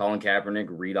Colin Kaepernick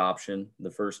read option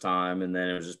the first time, and then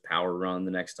it was just power run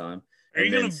the next time. Are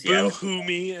you going to boo-hoo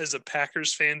me as a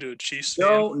Packers fan to a Chiefs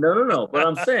fan? No. But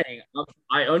I'm saying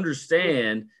I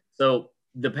understand. So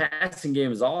the passing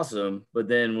game is awesome, but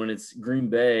then when it's Green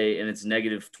Bay and it's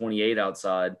negative 28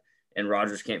 outside and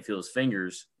Rodgers can't feel his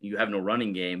fingers, you have no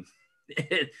running game,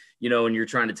 you know, and you're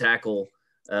trying to tackle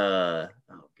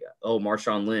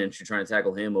Marshawn Lynch, you're trying to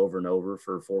tackle him over and over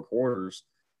for 4 quarters.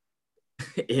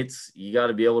 You got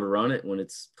to be able to run it when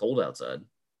it's cold outside.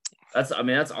 That's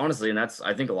honestly, and that's,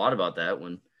 I think a lot about that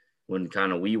when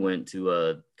kind of we went to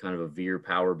a kind of a veer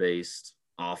power based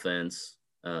offense,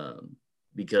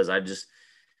 because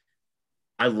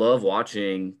I love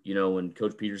watching, you know, when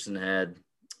Coach Peterson had,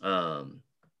 now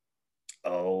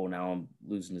I'm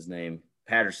losing his name,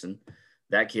 Patterson.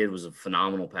 That kid was a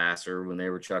phenomenal passer when they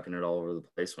were chucking it all over the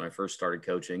place when I first started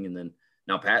coaching. And then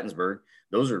now Pattonsburg,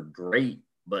 those are great.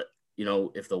 But, you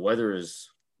know, if the weather is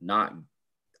not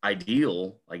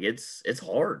ideal, like it's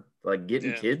hard, like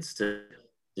getting kids to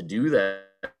do that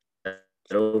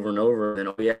over and over.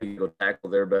 And then, you go tackle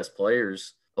their best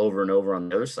players over and over on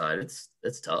the other side. It's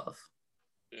tough.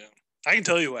 Yeah. I can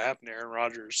tell you what happened to Aaron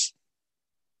Rodgers.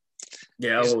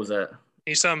 Yeah. What was that?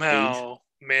 He somehow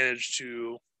managed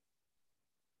to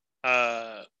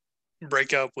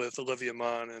break up with Olivia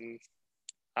Munn, and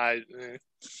I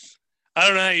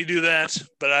don't know how you do that,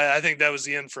 but I think that was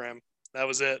the end for him. That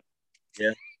was it.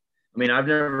 Yeah. I mean, I've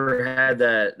never had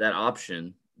that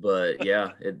option, but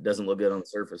yeah, it doesn't look good on the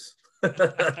surface.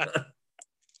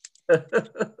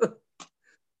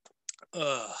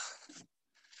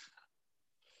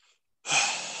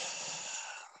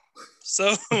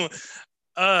 So,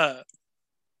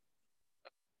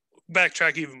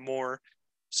 backtrack even more.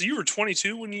 So you were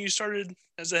 22 when you started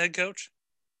as a head coach?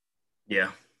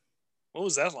 Yeah. What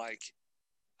was that like?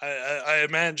 I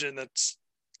imagine that's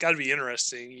got to be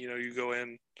interesting. You know, you go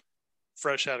in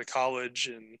fresh out of college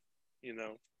and, you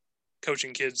know,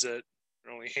 coaching kids that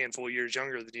are only a handful of years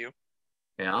younger than you.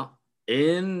 Yeah.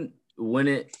 When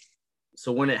it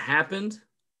happened,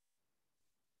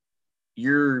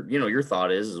 your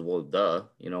thought is, well, duh,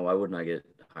 you know, why wouldn't I get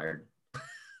hired?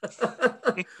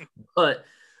 But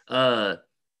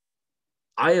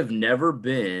I have never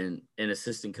been an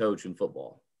assistant coach in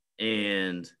football,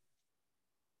 and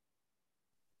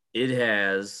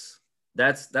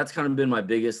that's kind of been my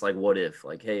biggest, like, what if,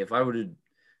 like, hey, if I would have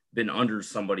been under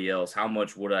somebody else, how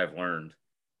much would I have learned?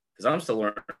 Because I'm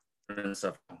still learning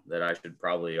stuff that I should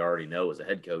probably already know as a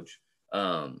head coach.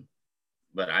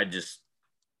 But I just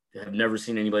have never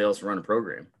seen anybody else run a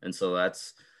program. And so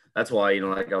that's why, you know,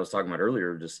 like I was talking about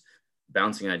earlier, just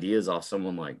bouncing ideas off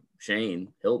someone like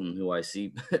Shane Hilton, who I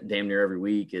see damn near every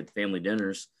week at family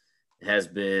dinners, has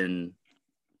been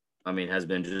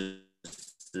just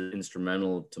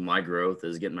instrumental to my growth,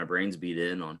 as getting my brains beat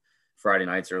in on Friday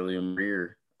nights early in my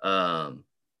career.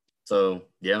 So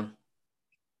yeah.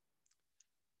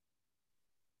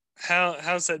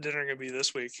 How's that dinner gonna be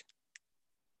this week?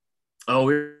 Oh,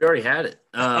 we already had it.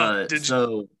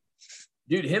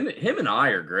 Dude, him and I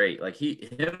are great. Like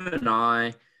him and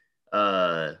I,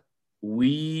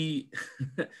 we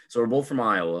so we're both from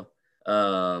Iowa.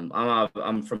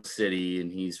 I'm from the city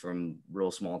and he's from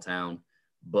real small town,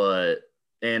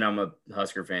 and I'm a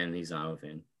Husker fan and he's an Iowa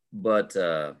fan. But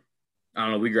I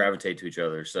don't know, we gravitate to each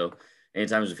other. So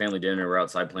anytime there's a family dinner, we're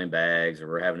outside playing bags or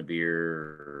we're having a beer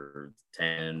or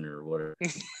 10 or whatever.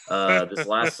 This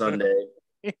last Sunday,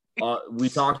 we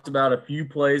talked about a few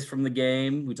plays from the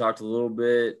game. We talked a little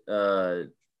bit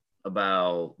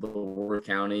about the Warwick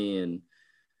County and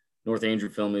North Andrew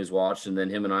film he was watched, and then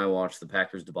him and I watched the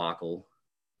Packers debacle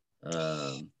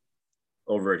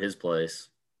over at his place.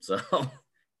 So, and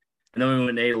then we went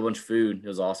and ate a bunch of food. It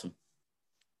was awesome.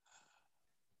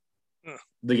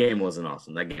 The game wasn't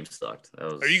awesome. That game sucked.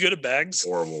 Are you good at bags?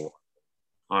 Horrible.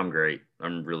 I'm great.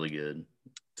 I'm really good.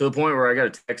 To the point where I got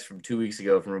a text from 2 weeks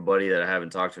ago from a buddy that I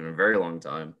haven't talked to in a very long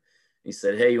time. He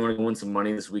said, "Hey, you want to win some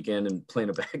money this weekend and play in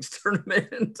a bags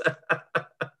tournament?"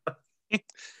 I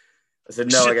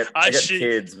said, "No, I got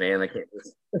kids, man. I can't."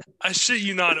 I shit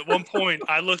you not. At one point,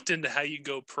 I looked into how you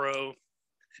go pro.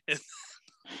 It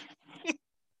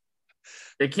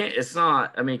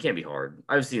can't be hard.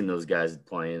 I've seen those guys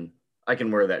playing. I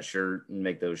can wear that shirt and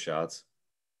make those shots.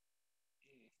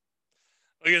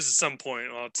 I guess at some point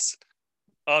I'll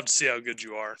have to see how good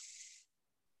you are.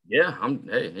 Yeah,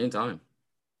 hey, anytime.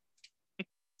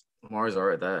 I'm always all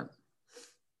right at that.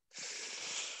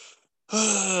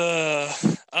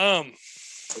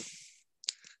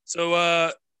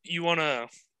 So you want to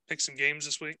pick some games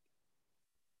this week?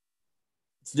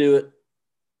 Let's do it.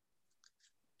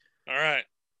 All right.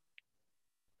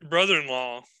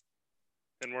 Brother-in-law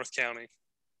in Worth County.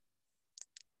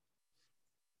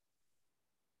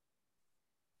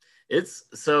 It's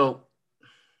so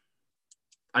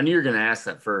I knew you were going to ask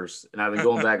that first, and I've been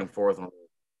going back and forth on it.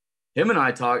 Him and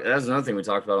I talked. That's another thing we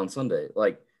talked about on Sunday.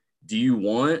 Like, do you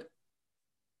want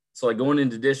like going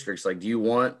into districts? Like, do you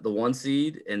want the 1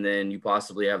 seed and then you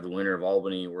possibly have the winner of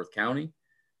Albany and Worth County?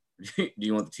 Do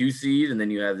you want the 2 seed and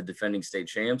then you have the defending state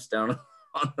champs down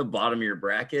on the bottom of your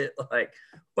bracket? Like,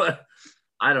 but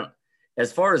I don't.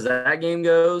 As far as that game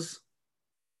goes,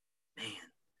 man,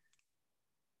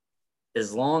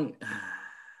 as long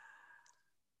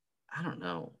I don't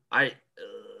know.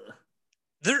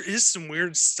 There is some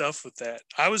weird stuff with that.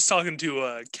 I was talking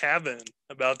to Kevin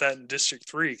about that in District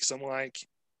 3 because I'm like,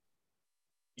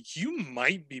 you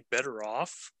might be better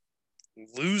off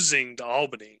losing to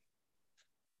Albany.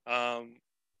 And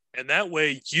that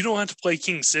way you don't have to play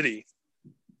King City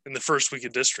in the first week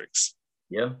of districts.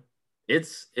 Yeah.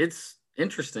 It's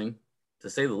interesting to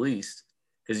say the least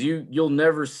because you'll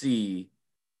never see.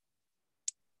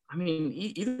 I mean,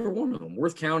 either one of them,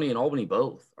 Worth County and Albany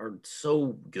both are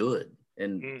so good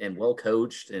and well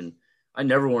coached. And I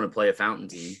never want to play a Fountain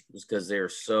team just because they're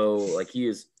so like he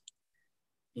is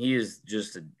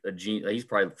just a genius. He's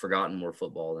probably forgotten more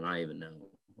football than I even know.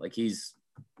 Like he's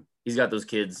got those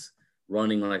kids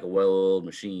running like a well-oiled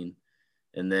machine.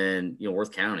 And then,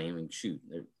 Worth County, I mean, shoot,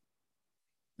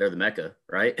 they're the Mecca,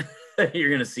 right? You're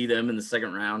going to see them in the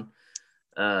second round.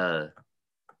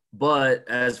 But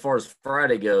as far as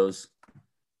Friday goes,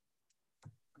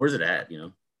 where's it at,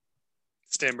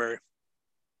 Stanbury.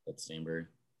 That's Stanbury.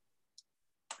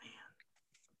 Man.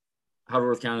 How did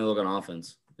Worth County look on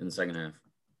offense in the second half?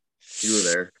 You were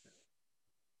there.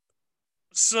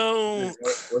 So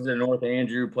was it North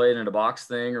Andrew playing in a box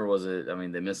thing, or was it? I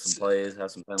mean, they missed some plays, have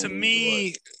some penalties. To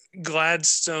me,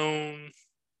 Gladstone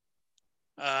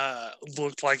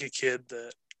looked like a kid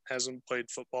that hasn't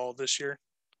played football this year.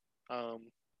 And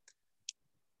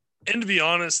to be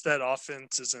honest, that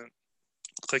offense isn't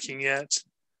clicking yet,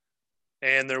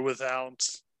 and they're without,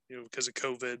 because of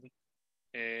COVID,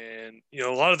 and a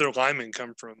lot of their linemen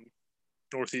come from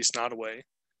Northeast Nottoway,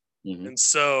 and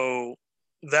so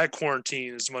that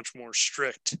quarantine is much more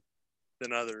strict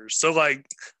than others. So, like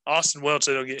Austin Welch,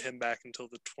 they don't get him back until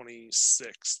the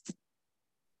 26th.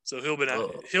 So he'll been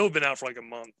out for like a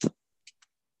month.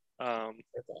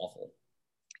 That's awful.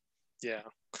 Yeah.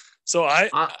 So I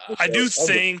do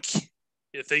think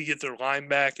if they get their line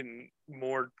back and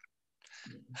more,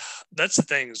 that's the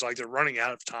thing is like they're running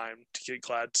out of time to get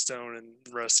Gladstone and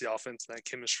the rest of the offense and that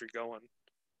chemistry going.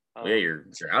 Yeah, you're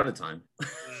out of time.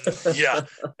 yeah.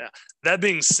 That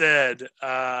being said,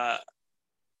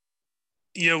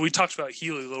 we talked about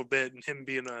Healy a little bit and him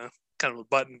being a kind of a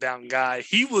button down guy.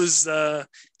 He was a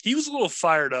little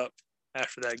fired up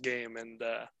after that game, and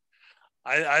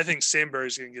I think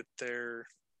Stanbury's going to get their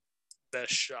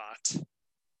best shot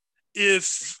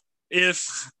if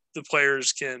the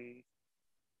players can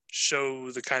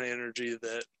show the kind of energy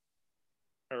that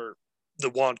or the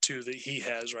want to that he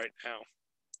has right now.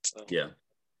 So. Yeah,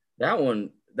 that one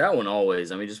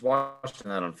always. I mean, just watching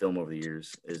that on film over the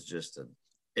years is just a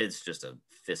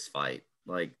fist fight,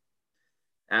 like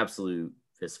absolute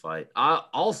fist fight.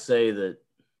 I'll say that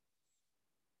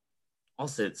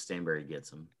Stanbury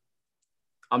gets him.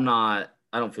 I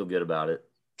don't feel good about it,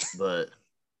 but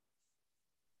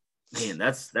man,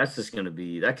 that's just going to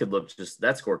be that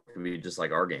score could be just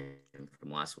like our game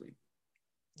from last week.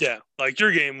 Yeah, like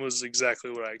your game was exactly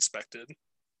what I expected.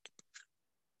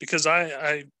 Because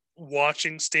I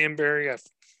watching Stanbury, I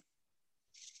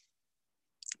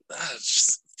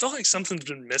just felt like something's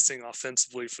been missing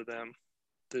offensively for them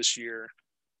this year.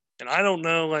 And I don't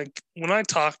know, like when I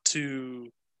talked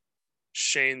to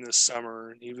Shane this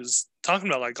summer, he was talking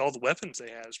about like all the weapons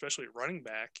they had, especially at running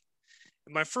back.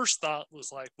 And my first thought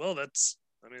was like, well, that's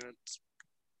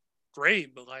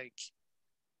great, but like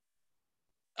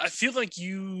I feel like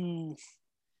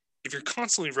if you're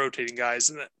constantly rotating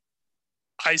guys, and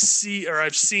I've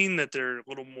seen that they're a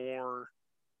little more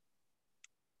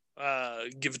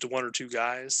give it to one or two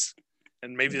guys,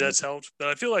 and maybe that's helped. But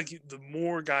I feel like the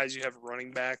more guys you have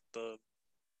running back, the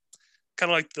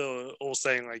kind of like the old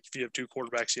saying, like if you have two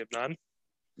quarterbacks, you have none.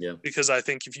 Yeah. Because I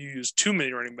think if you use too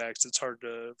many running backs, it's hard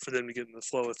for them to get in the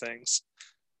flow of things.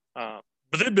 But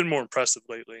they've been more impressive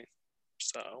lately.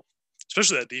 So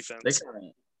especially that defense.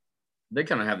 They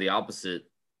kind of have the opposite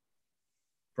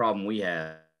problem we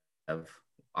have.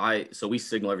 So we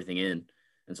signal everything in,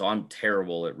 And so I'm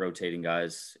terrible at rotating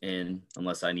guys in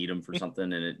unless I need them for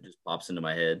something and it just pops into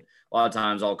my head. A lot of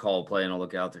times I'll call a play and I'll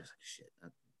look out there. It's like, shit,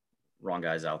 wrong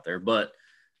guy's out there. But,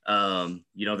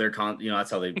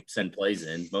 that's how they send plays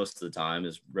in most of the time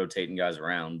is rotating guys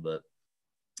around. But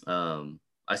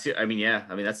that's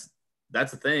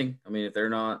the thing. I mean, if they're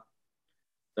not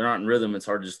in rhythm, it's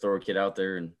hard to just throw a kid out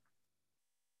there and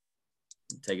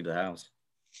take it to the house.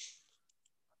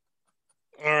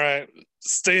 All right,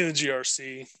 stay in the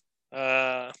GRC.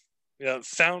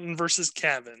 Fountain versus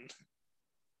Cavan.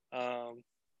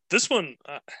 This one,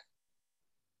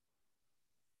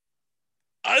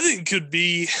 I think could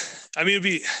be. I mean, it'd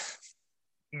be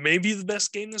maybe the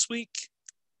best game this week.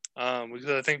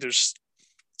 Because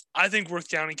I think Worth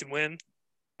County can win,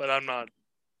 but I'm not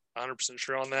 100%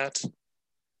 sure on that.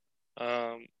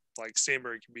 Like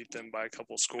Stanbury can beat them by a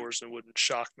couple of scores, and it wouldn't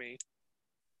shock me.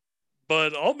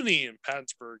 But Albany and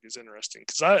Pattonsburg is interesting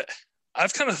because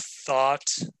I've kind of thought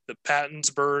that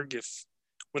Pattonsburg,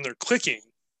 when they're clicking,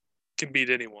 can beat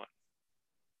anyone.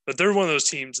 But they're one of those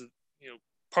teams that,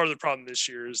 part of the problem this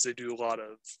year is they do a lot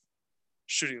of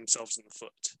shooting themselves in the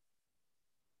foot.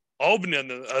 Albany, on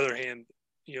the other hand,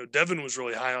 Devin was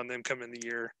really high on them coming in the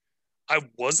year. I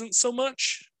wasn't so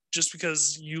much just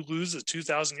because you lose a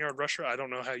 2,000-yard rusher. I don't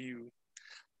know how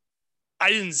I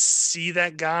didn't see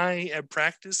that guy at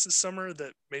practice this summer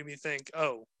that made me think,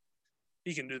 oh,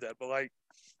 he can do that. But,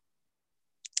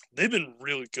 they've been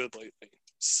really good lately.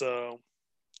 So,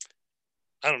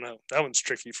 I don't know. That one's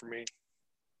tricky for me.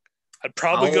 I'd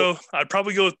probably go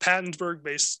with Pattonsburg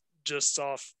based just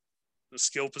off the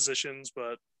skill positions,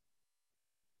 but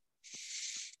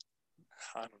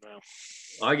I don't know.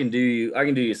 I can do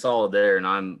you solid there, and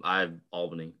I'm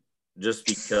Albany just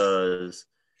because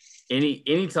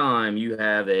anytime you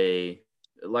have I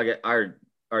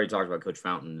already talked about Coach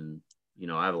Fountain,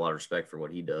 and I have a lot of respect for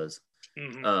what he does.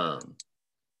 Mm-hmm.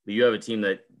 But you have a team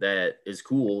that is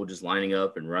cool, just lining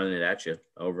up and running it at you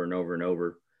over and over and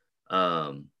over.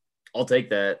 I'll take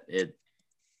that at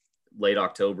late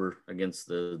October against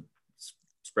the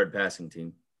spread passing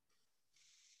team.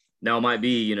 Now it might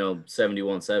be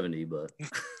 71-70, but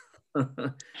I'll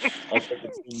take a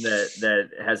team that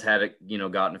has had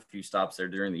gotten a few stops there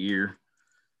during the year.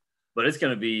 But it's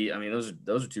going to be. I mean, those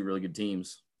are two really good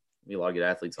teams. Be a lot of good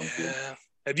athletes on the field.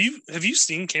 Have you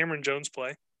seen Cameron Jones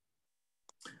play?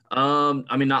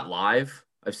 I mean, not live.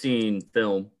 I've seen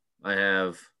film. I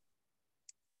have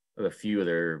a few of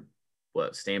their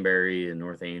Stanberry and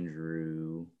North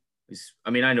Andrew.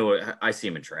 I know I see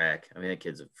him in track. I mean, that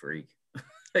kid's a freak.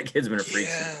 That kid's been a freak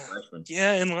since freshman.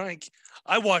 Yeah, and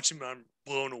I watch him and I'm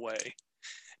blown away.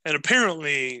 And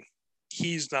apparently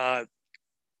he's not.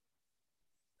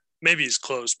 Maybe he's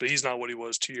close, but he's not what he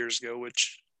was 2 years ago,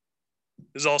 which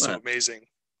is also amazing.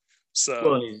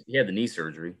 So he had the knee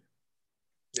surgery.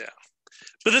 Yeah.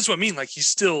 But that's what I mean. He's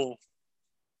still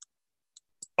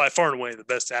by far and away the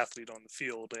best athlete on the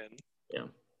field, and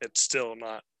it's still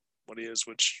not what he is,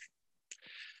 which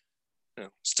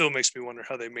still makes me wonder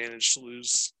how they managed to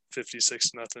lose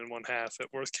 56-0 in one half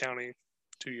at Worth County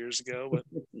 2 years ago. But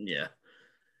yeah.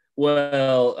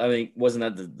 Well, I mean,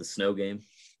 wasn't that the snow game?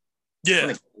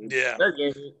 Yeah. That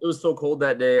game, it was so cold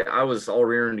that day. I was all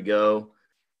rearing to go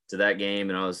to that game,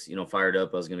 and I was, fired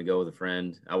up. I was going to go with a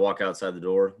friend. I walk outside the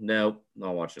door. Nope,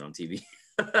 I'll watch it on TV.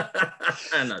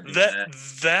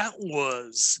 That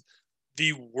was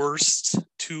the worst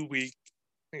 2 week.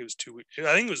 I think it was 2 weeks.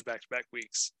 I think it was back-to-back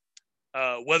weeks,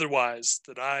 weather-wise,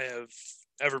 that I have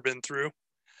ever been through.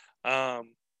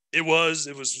 It was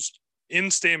in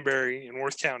Stanberry in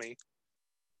Worth County.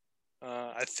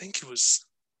 I think it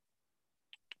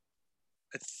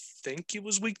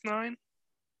was week 9.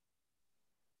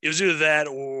 It was either that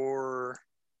or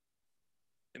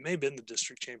it may have been the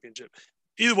district championship.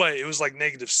 Either way, it was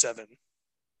 -7.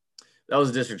 That was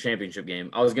a district championship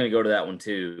game. I was going to go to that one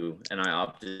too, and I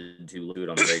opted to do it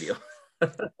on the radio.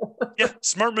 Yeah,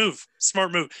 smart move.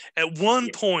 At one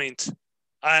point,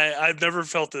 I've never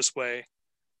felt this way.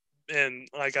 And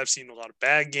I've seen a lot of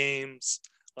bad games,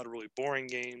 a lot of really boring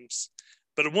games.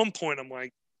 But at one point, I'm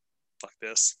like, fuck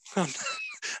this.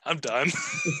 I'm done.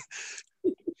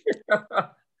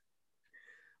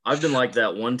 I've been like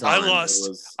that one time.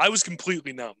 I was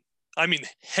completely numb. I mean,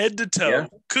 head to toe,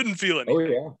 couldn't feel anything. Oh,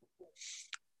 yeah.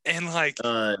 And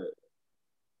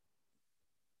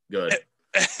good.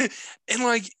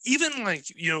 And even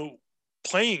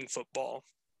playing football,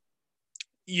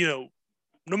 no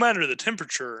matter the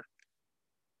temperature,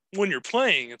 when you're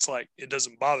playing, it's it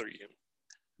doesn't bother you.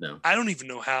 No. I don't even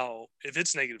know how, if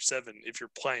it's -7, if you're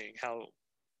playing, how.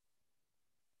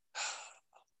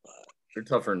 You're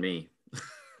tougher than me.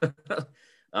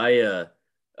 I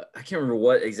I can't remember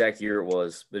what exact year it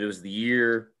was, but it was the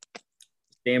year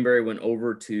Stanberry went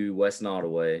over to West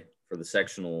Nottoway for the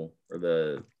sectional or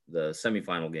the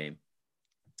semifinal game.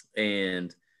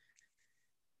 And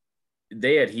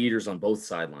they had heaters on both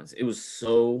sidelines. It was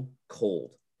so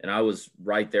cold. And I was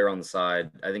right there on the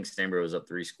side. I think Stanberry was up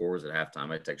 3 scores at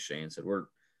halftime. I texted Shane and said,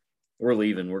 We're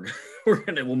leaving.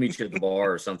 We'll meet you at the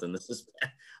bar or something.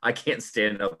 I can't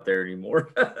stand up there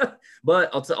anymore.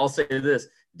 But I'll say this: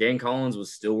 Dan Collins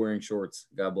was still wearing shorts.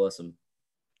 God bless him.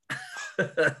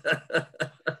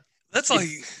 It's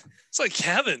like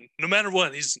Kevin. No matter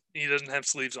what, he doesn't have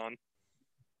sleeves on.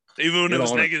 Even when it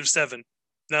was -7,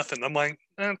 nothing. I'm like,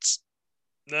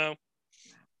 no,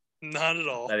 not at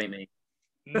all. That ain't me.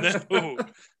 No.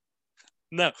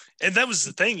 And that was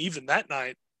the thing. Even that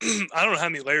night, I don't know how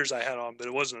many layers I had on, but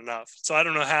it wasn't enough. So I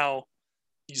don't know how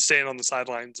you stand on the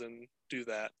sidelines and do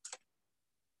that.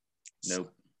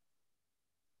 Nope.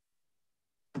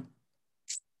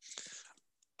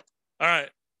 All right.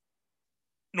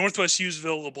 Northwest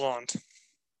Hughesville, LeBlanc.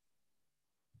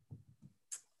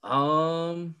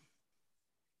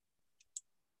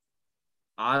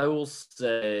 I will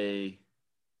say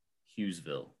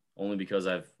Hughesville, only because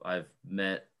I've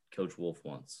met Coach Wolf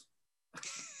once.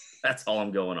 That's all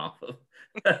I'm going off of.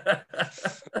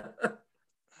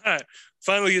 All right.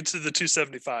 Finally get to the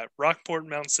 275. Rockport,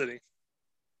 Mountain City.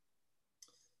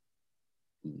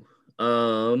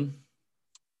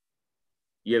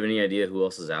 You have any idea who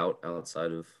else is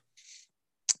outside of?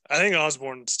 I think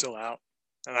Osborne's still out,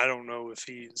 and I don't know if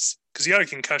because he got a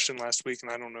concussion last week,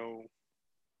 and I don't know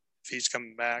if he's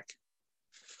coming back.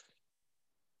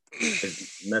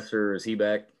 Messer, is he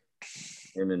back?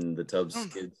 Him and the Tubbs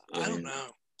kids? I don't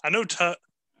know. I know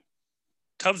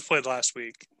Tubbs played last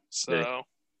week, so.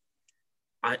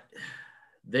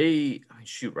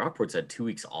 Rockport's had 2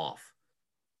 weeks off.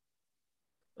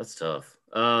 That's tough.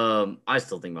 I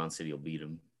still think Mountain City will beat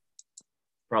him.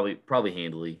 Probably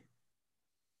handily.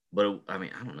 But, I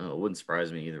don't know. It wouldn't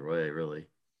surprise me either way, really.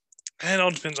 It all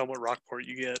depends on what Rockport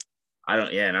you get. I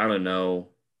don't know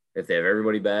if they have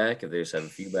everybody back, if they just have a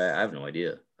few back. I have no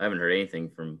idea. I haven't heard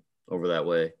anything from over that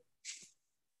way.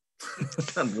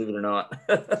 Believe it or not.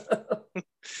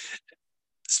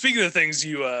 Speaking of things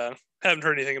you haven't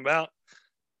heard anything about,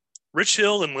 Rich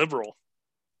Hill and Liberal.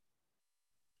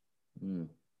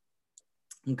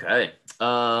 Okay.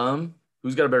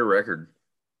 Who's got a better record?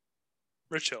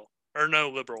 Rich Hill. Or no,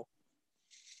 Liberal.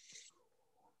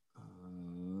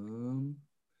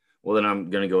 Well, then I'm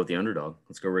going to go with the underdog.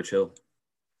 Let's go Rich Hill.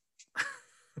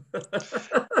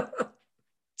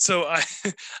 So I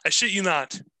shit you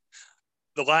not.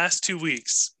 The last 2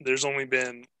 weeks, there's only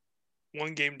been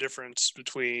 1 game difference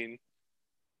between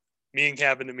me and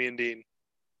Cabin and me and Dean.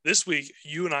 This week,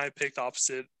 you and I picked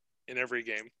opposite in every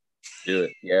game. Do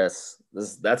it. Yes.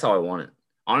 That's how I want it.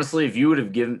 Honestly, if you would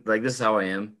have given – this is how I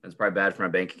am. It's probably bad for my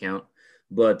bank account.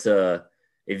 But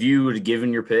if you would have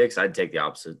given your picks, I'd take the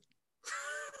opposite.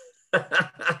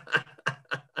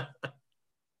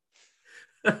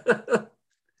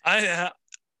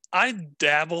 I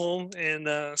dabble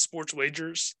in sports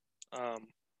wagers,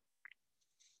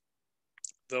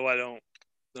 though I don't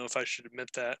know if I should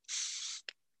admit that.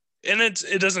 And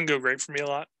it doesn't go great for me a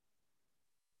lot,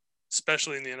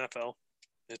 especially in the NFL.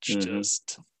 It's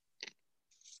just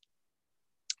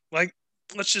like,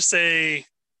 let's just say,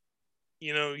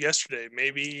 yesterday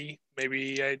maybe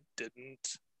I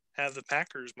didn't have the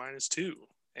Packers -2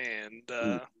 and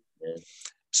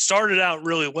started out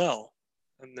really well,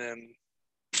 and then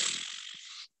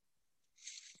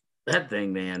that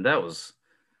thing, man, that was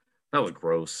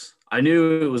gross. I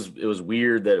knew it was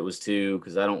weird that it was 2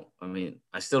 because I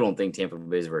still don't think Tampa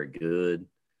Bay is very good,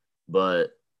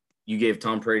 but you gave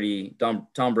Tom Brady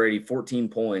 14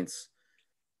 points,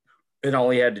 and all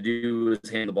he had to do was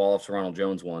hand the ball off to Ronald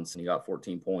Jones once, and he got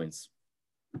 14 points.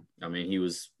 And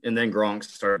then Gronk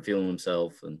started feeling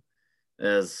himself, and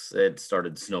as it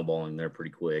started snowballing there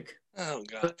pretty quick. Oh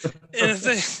God! And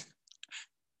if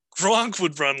Gronk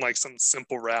would run like some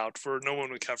simple route where no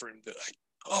one would cover him, be like,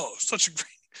 "Oh, such a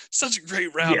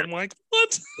great route." Yeah. I'm like,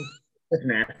 "What?"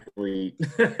 An athlete.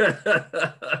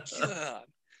 God.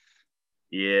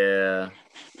 Yeah.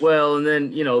 Well, and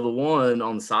then the one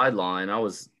on the sideline, I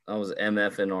was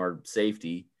MFing our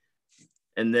safety,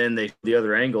 and then the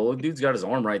other angle, dude's got his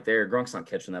arm right there. Gronk's not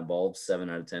catching that ball 7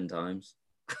 out of 10 times.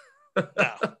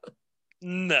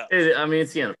 No.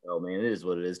 It's the NFL, man. It is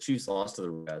what it is. Chiefs lost to the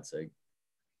God's sake.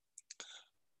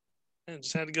 I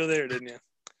just had to go there, didn't you?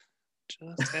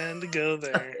 Just had to go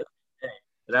there.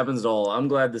 It happens to all. I'm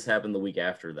glad this happened the week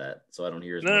after that, so I don't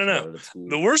hear as much about it at school.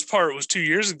 The worst part was 2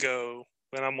 years ago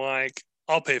when I'm like,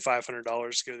 I'll pay $500 to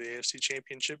go to the AFC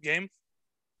Championship game.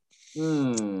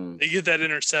 Hmm. They get that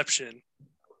interception.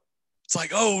 It's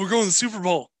like, oh, we're going to the Super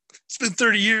Bowl. It's been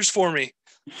 30 years for me.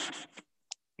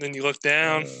 Then you look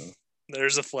down,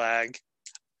 there's a flag.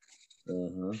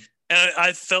 Uh-huh. And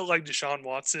I felt like Deshaun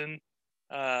Watson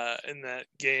in that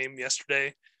game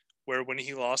yesterday, where when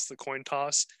he lost the coin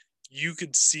toss, you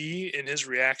could see in his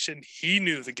reaction, he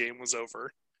knew the game was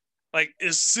over. Like,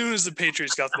 as soon as the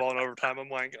Patriots got the ball in overtime, I'm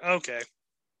like, okay.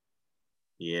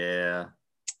 Yeah.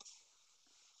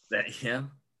 Yeah.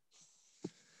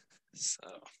 So,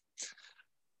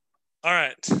 all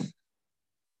right.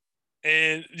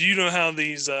 And do you know how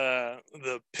these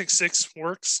the pick six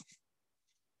works?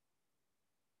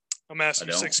 I'm asking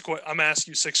you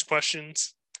 6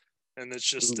 questions, and it's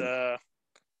just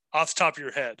off the top of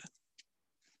your head.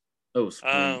 Oh,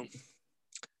 sweet.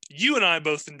 You and I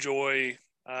both enjoy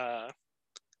the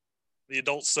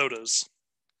adult sodas.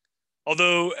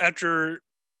 Although after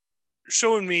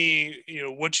showing me,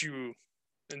 what you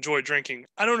enjoy drinking,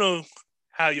 I don't know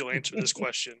how you'll answer this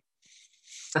question.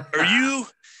 Are you?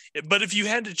 But if you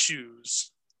had to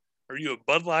choose, are you a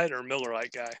Bud Light or a Miller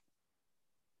Lite guy?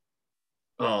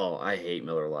 Oh, I hate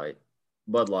Miller Lite.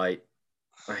 Bud Light.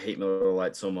 I hate Miller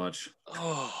Lite so much.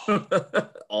 Oh,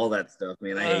 all that stuff,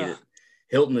 man. I hate it.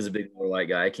 Hilton is a big Miller Lite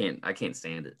guy. I can't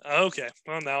stand it. Okay.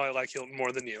 Well, now I like Hilton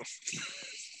more than you.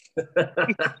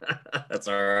 That's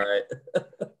all right.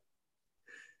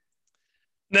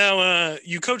 Now,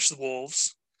 you coach the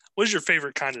Wolves. What is your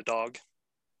favorite kind of dog?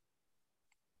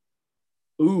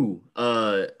 Ooh,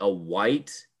 a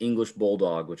white English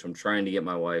bulldog, which I'm trying to get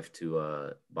my wife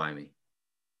to buy me.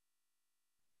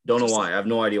 Don't know why. I have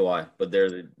no idea why, but they're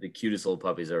the cutest little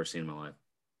puppies I've ever seen in my life.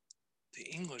 The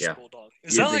English bulldog.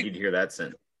 You'd hear that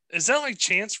sentence. Is that like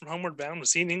Chance from Homeward Bound?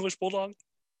 Was he an English bulldog?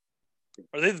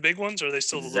 Are they the big ones, or are they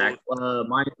still the little?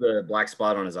 Mine's the black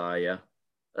spot on his eye. Yeah.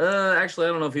 Actually, I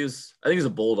don't know if he was. I think he was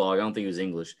a bulldog. I don't think he was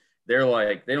English. They're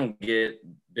like they don't get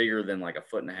bigger than like a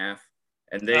foot and a half,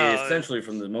 and they essentially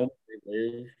from the moment they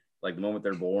live, like the moment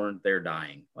they're born, they're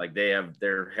dying. Like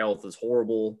their health is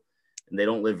horrible, and they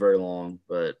don't live very long.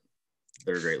 But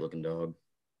they're a great looking dog.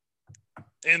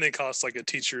 And they cost like a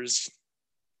teacher's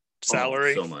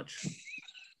salary. So much.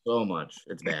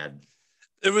 It's bad.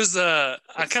 It was I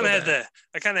kind of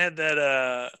had that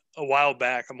a while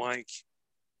back. I'm like,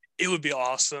 it would be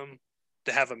awesome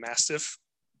to have a Mastiff.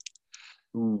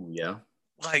 Ooh, yeah.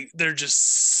 Like they're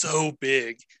just so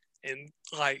big and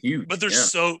like huge, but they're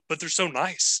so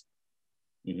nice.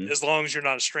 Mm-hmm. As long as you're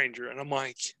not a stranger. And I'm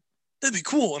like, that'd be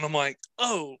cool. And I'm like,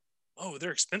 oh,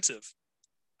 they're expensive.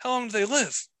 How long do they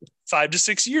live? 5 to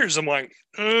 6 years. I'm like,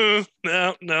 no.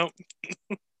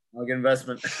 Like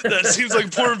investment. That seems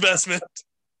like poor investment.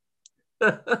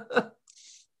 You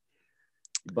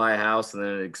buy a house and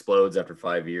then it explodes after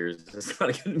 5 years. It's not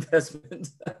a good investment.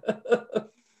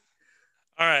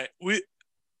 All right.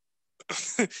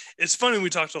 It's funny we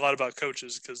talked a lot about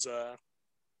coaches because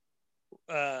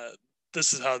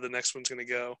this is how the next one's going to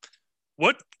go.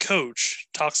 What coach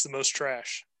talks the most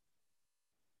trash?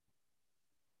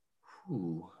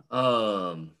 Ooh,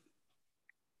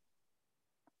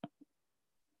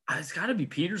 it's got to be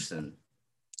Peterson.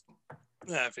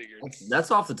 Yeah, I figured.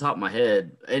 That's off the top of my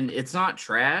head. And it's not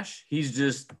trash. He's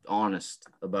just honest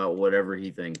about whatever he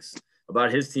thinks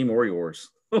about his team or yours.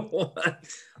 I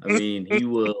mean, he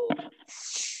will.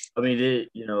 I mean,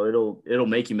 it'll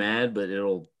make you mad, but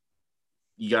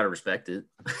you got to respect it.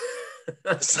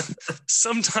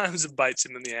 Sometimes it bites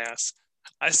him in the ass.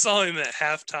 I saw him at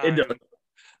halftime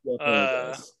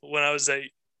when I was at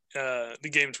the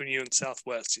game between you and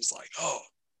Southwest. He's like, oh,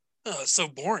 it's so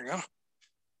boring. I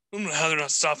don't know how they're not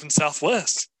stopping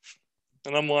Southwest.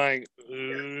 And I'm like,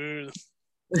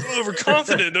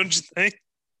 overconfident, don't you think?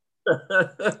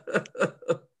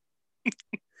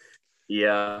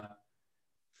 Yeah.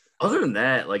 Other than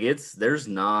that, like there's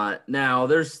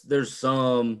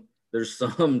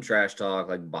some trash talk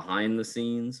like behind the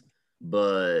scenes,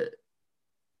 but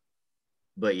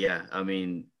yeah, I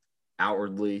mean,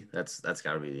 outwardly, that's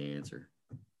got to be the answer.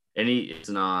 And it's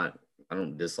not. I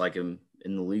don't dislike him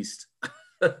in the least.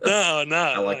 No.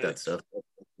 I like that stuff.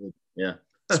 Yeah.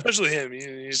 Especially him.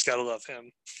 You just gotta love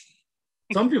him.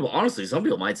 Some people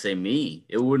might say me.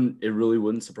 It really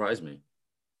wouldn't surprise me.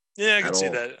 Yeah, I can see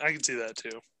that. I can see that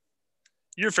too.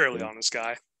 You're a fairly honest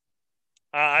guy.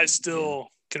 I still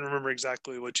can remember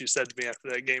exactly what you said to me after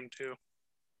that game too.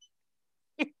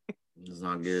 It's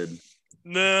not good.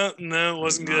 No, it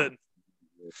wasn't good.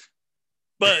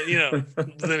 But,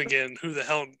 then again, who the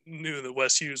hell knew that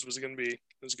Wes Hughes was going to be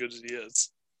as good as he is?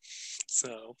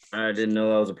 So I didn't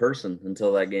know I was a person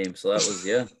until that game. So that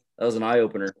That was an eye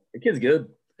opener. The kid's good.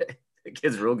 The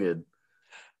kid's real good.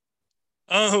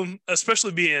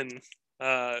 Especially being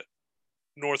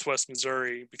Northwest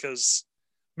Missouri, because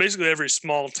basically every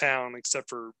small town except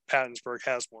for Pattonsburg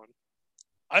has one.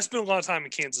 I spent a lot of time in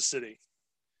Kansas City.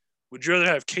 Would you rather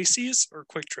have Casey's or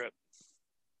Quick Trip?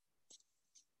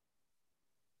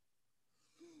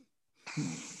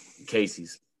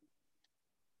 Casey's.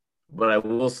 But I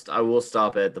will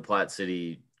stop at the Platte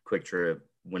City Quick Trip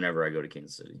whenever I go to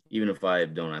Kansas City, even if I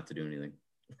don't have to do anything.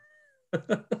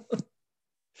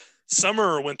 Summer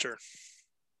or winter?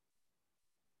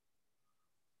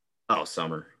 Oh,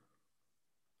 summer.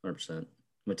 100%. I'm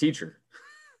a teacher.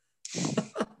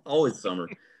 Always summer.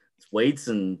 It's weights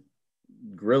and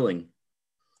grilling.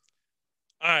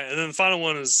 All right, and then the final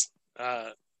one is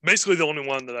basically the only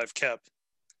one that I've kept.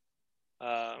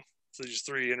 So just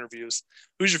 3 interviews.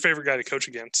 Who's your favorite guy to coach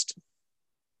against?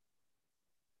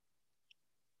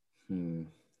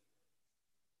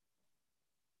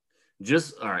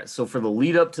 Just all right. So for the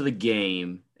lead up to the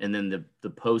game and then the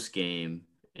post game,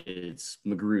 it's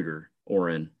Magruder,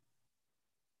 Oren.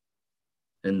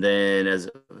 And then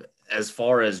as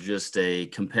far as just a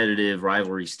competitive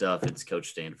rivalry stuff, it's Coach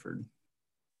Stanford.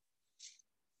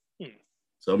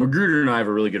 So Magruder and I have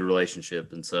a really good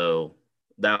relationship, and so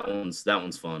that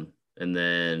one's fun. And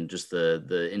then just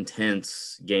the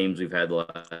intense games we've had the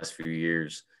last few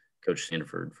years, Coach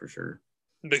Stanford for sure.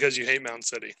 Because you hate Mountain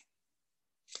City.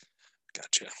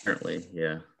 Gotcha. Apparently,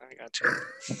 yeah. I gotcha.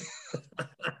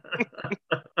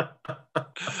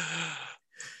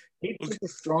 It's a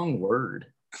strong word.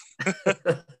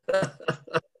 Well,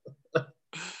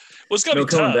 it's gotta be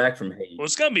coming tough. Back from hate. Well,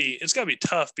 it's gotta be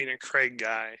tough being a Craig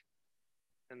guy,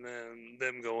 and then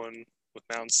them going with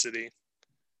Mountain City,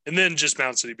 and then just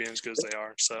Mountain City being as good as they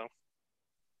are. So,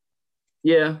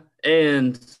 yeah,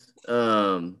 and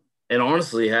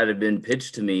honestly, had it been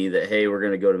pitched to me that hey, we're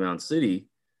going to go to Mountain City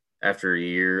after a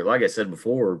year, like I said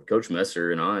before, Coach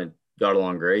Messer and I got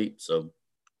along great. So,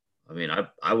 I mean,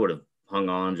 I would have hung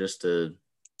on just to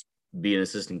be an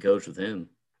assistant coach with him.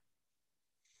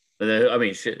 And then, I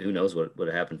mean, shit, who knows what would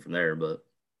have happened from there, but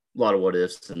a lot of what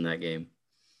ifs in that game.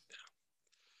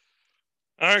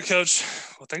 All right, Coach.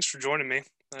 Well, thanks for joining me.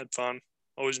 I had fun.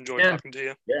 Always enjoyed talking to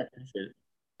you. Yeah, appreciate it.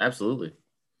 Absolutely.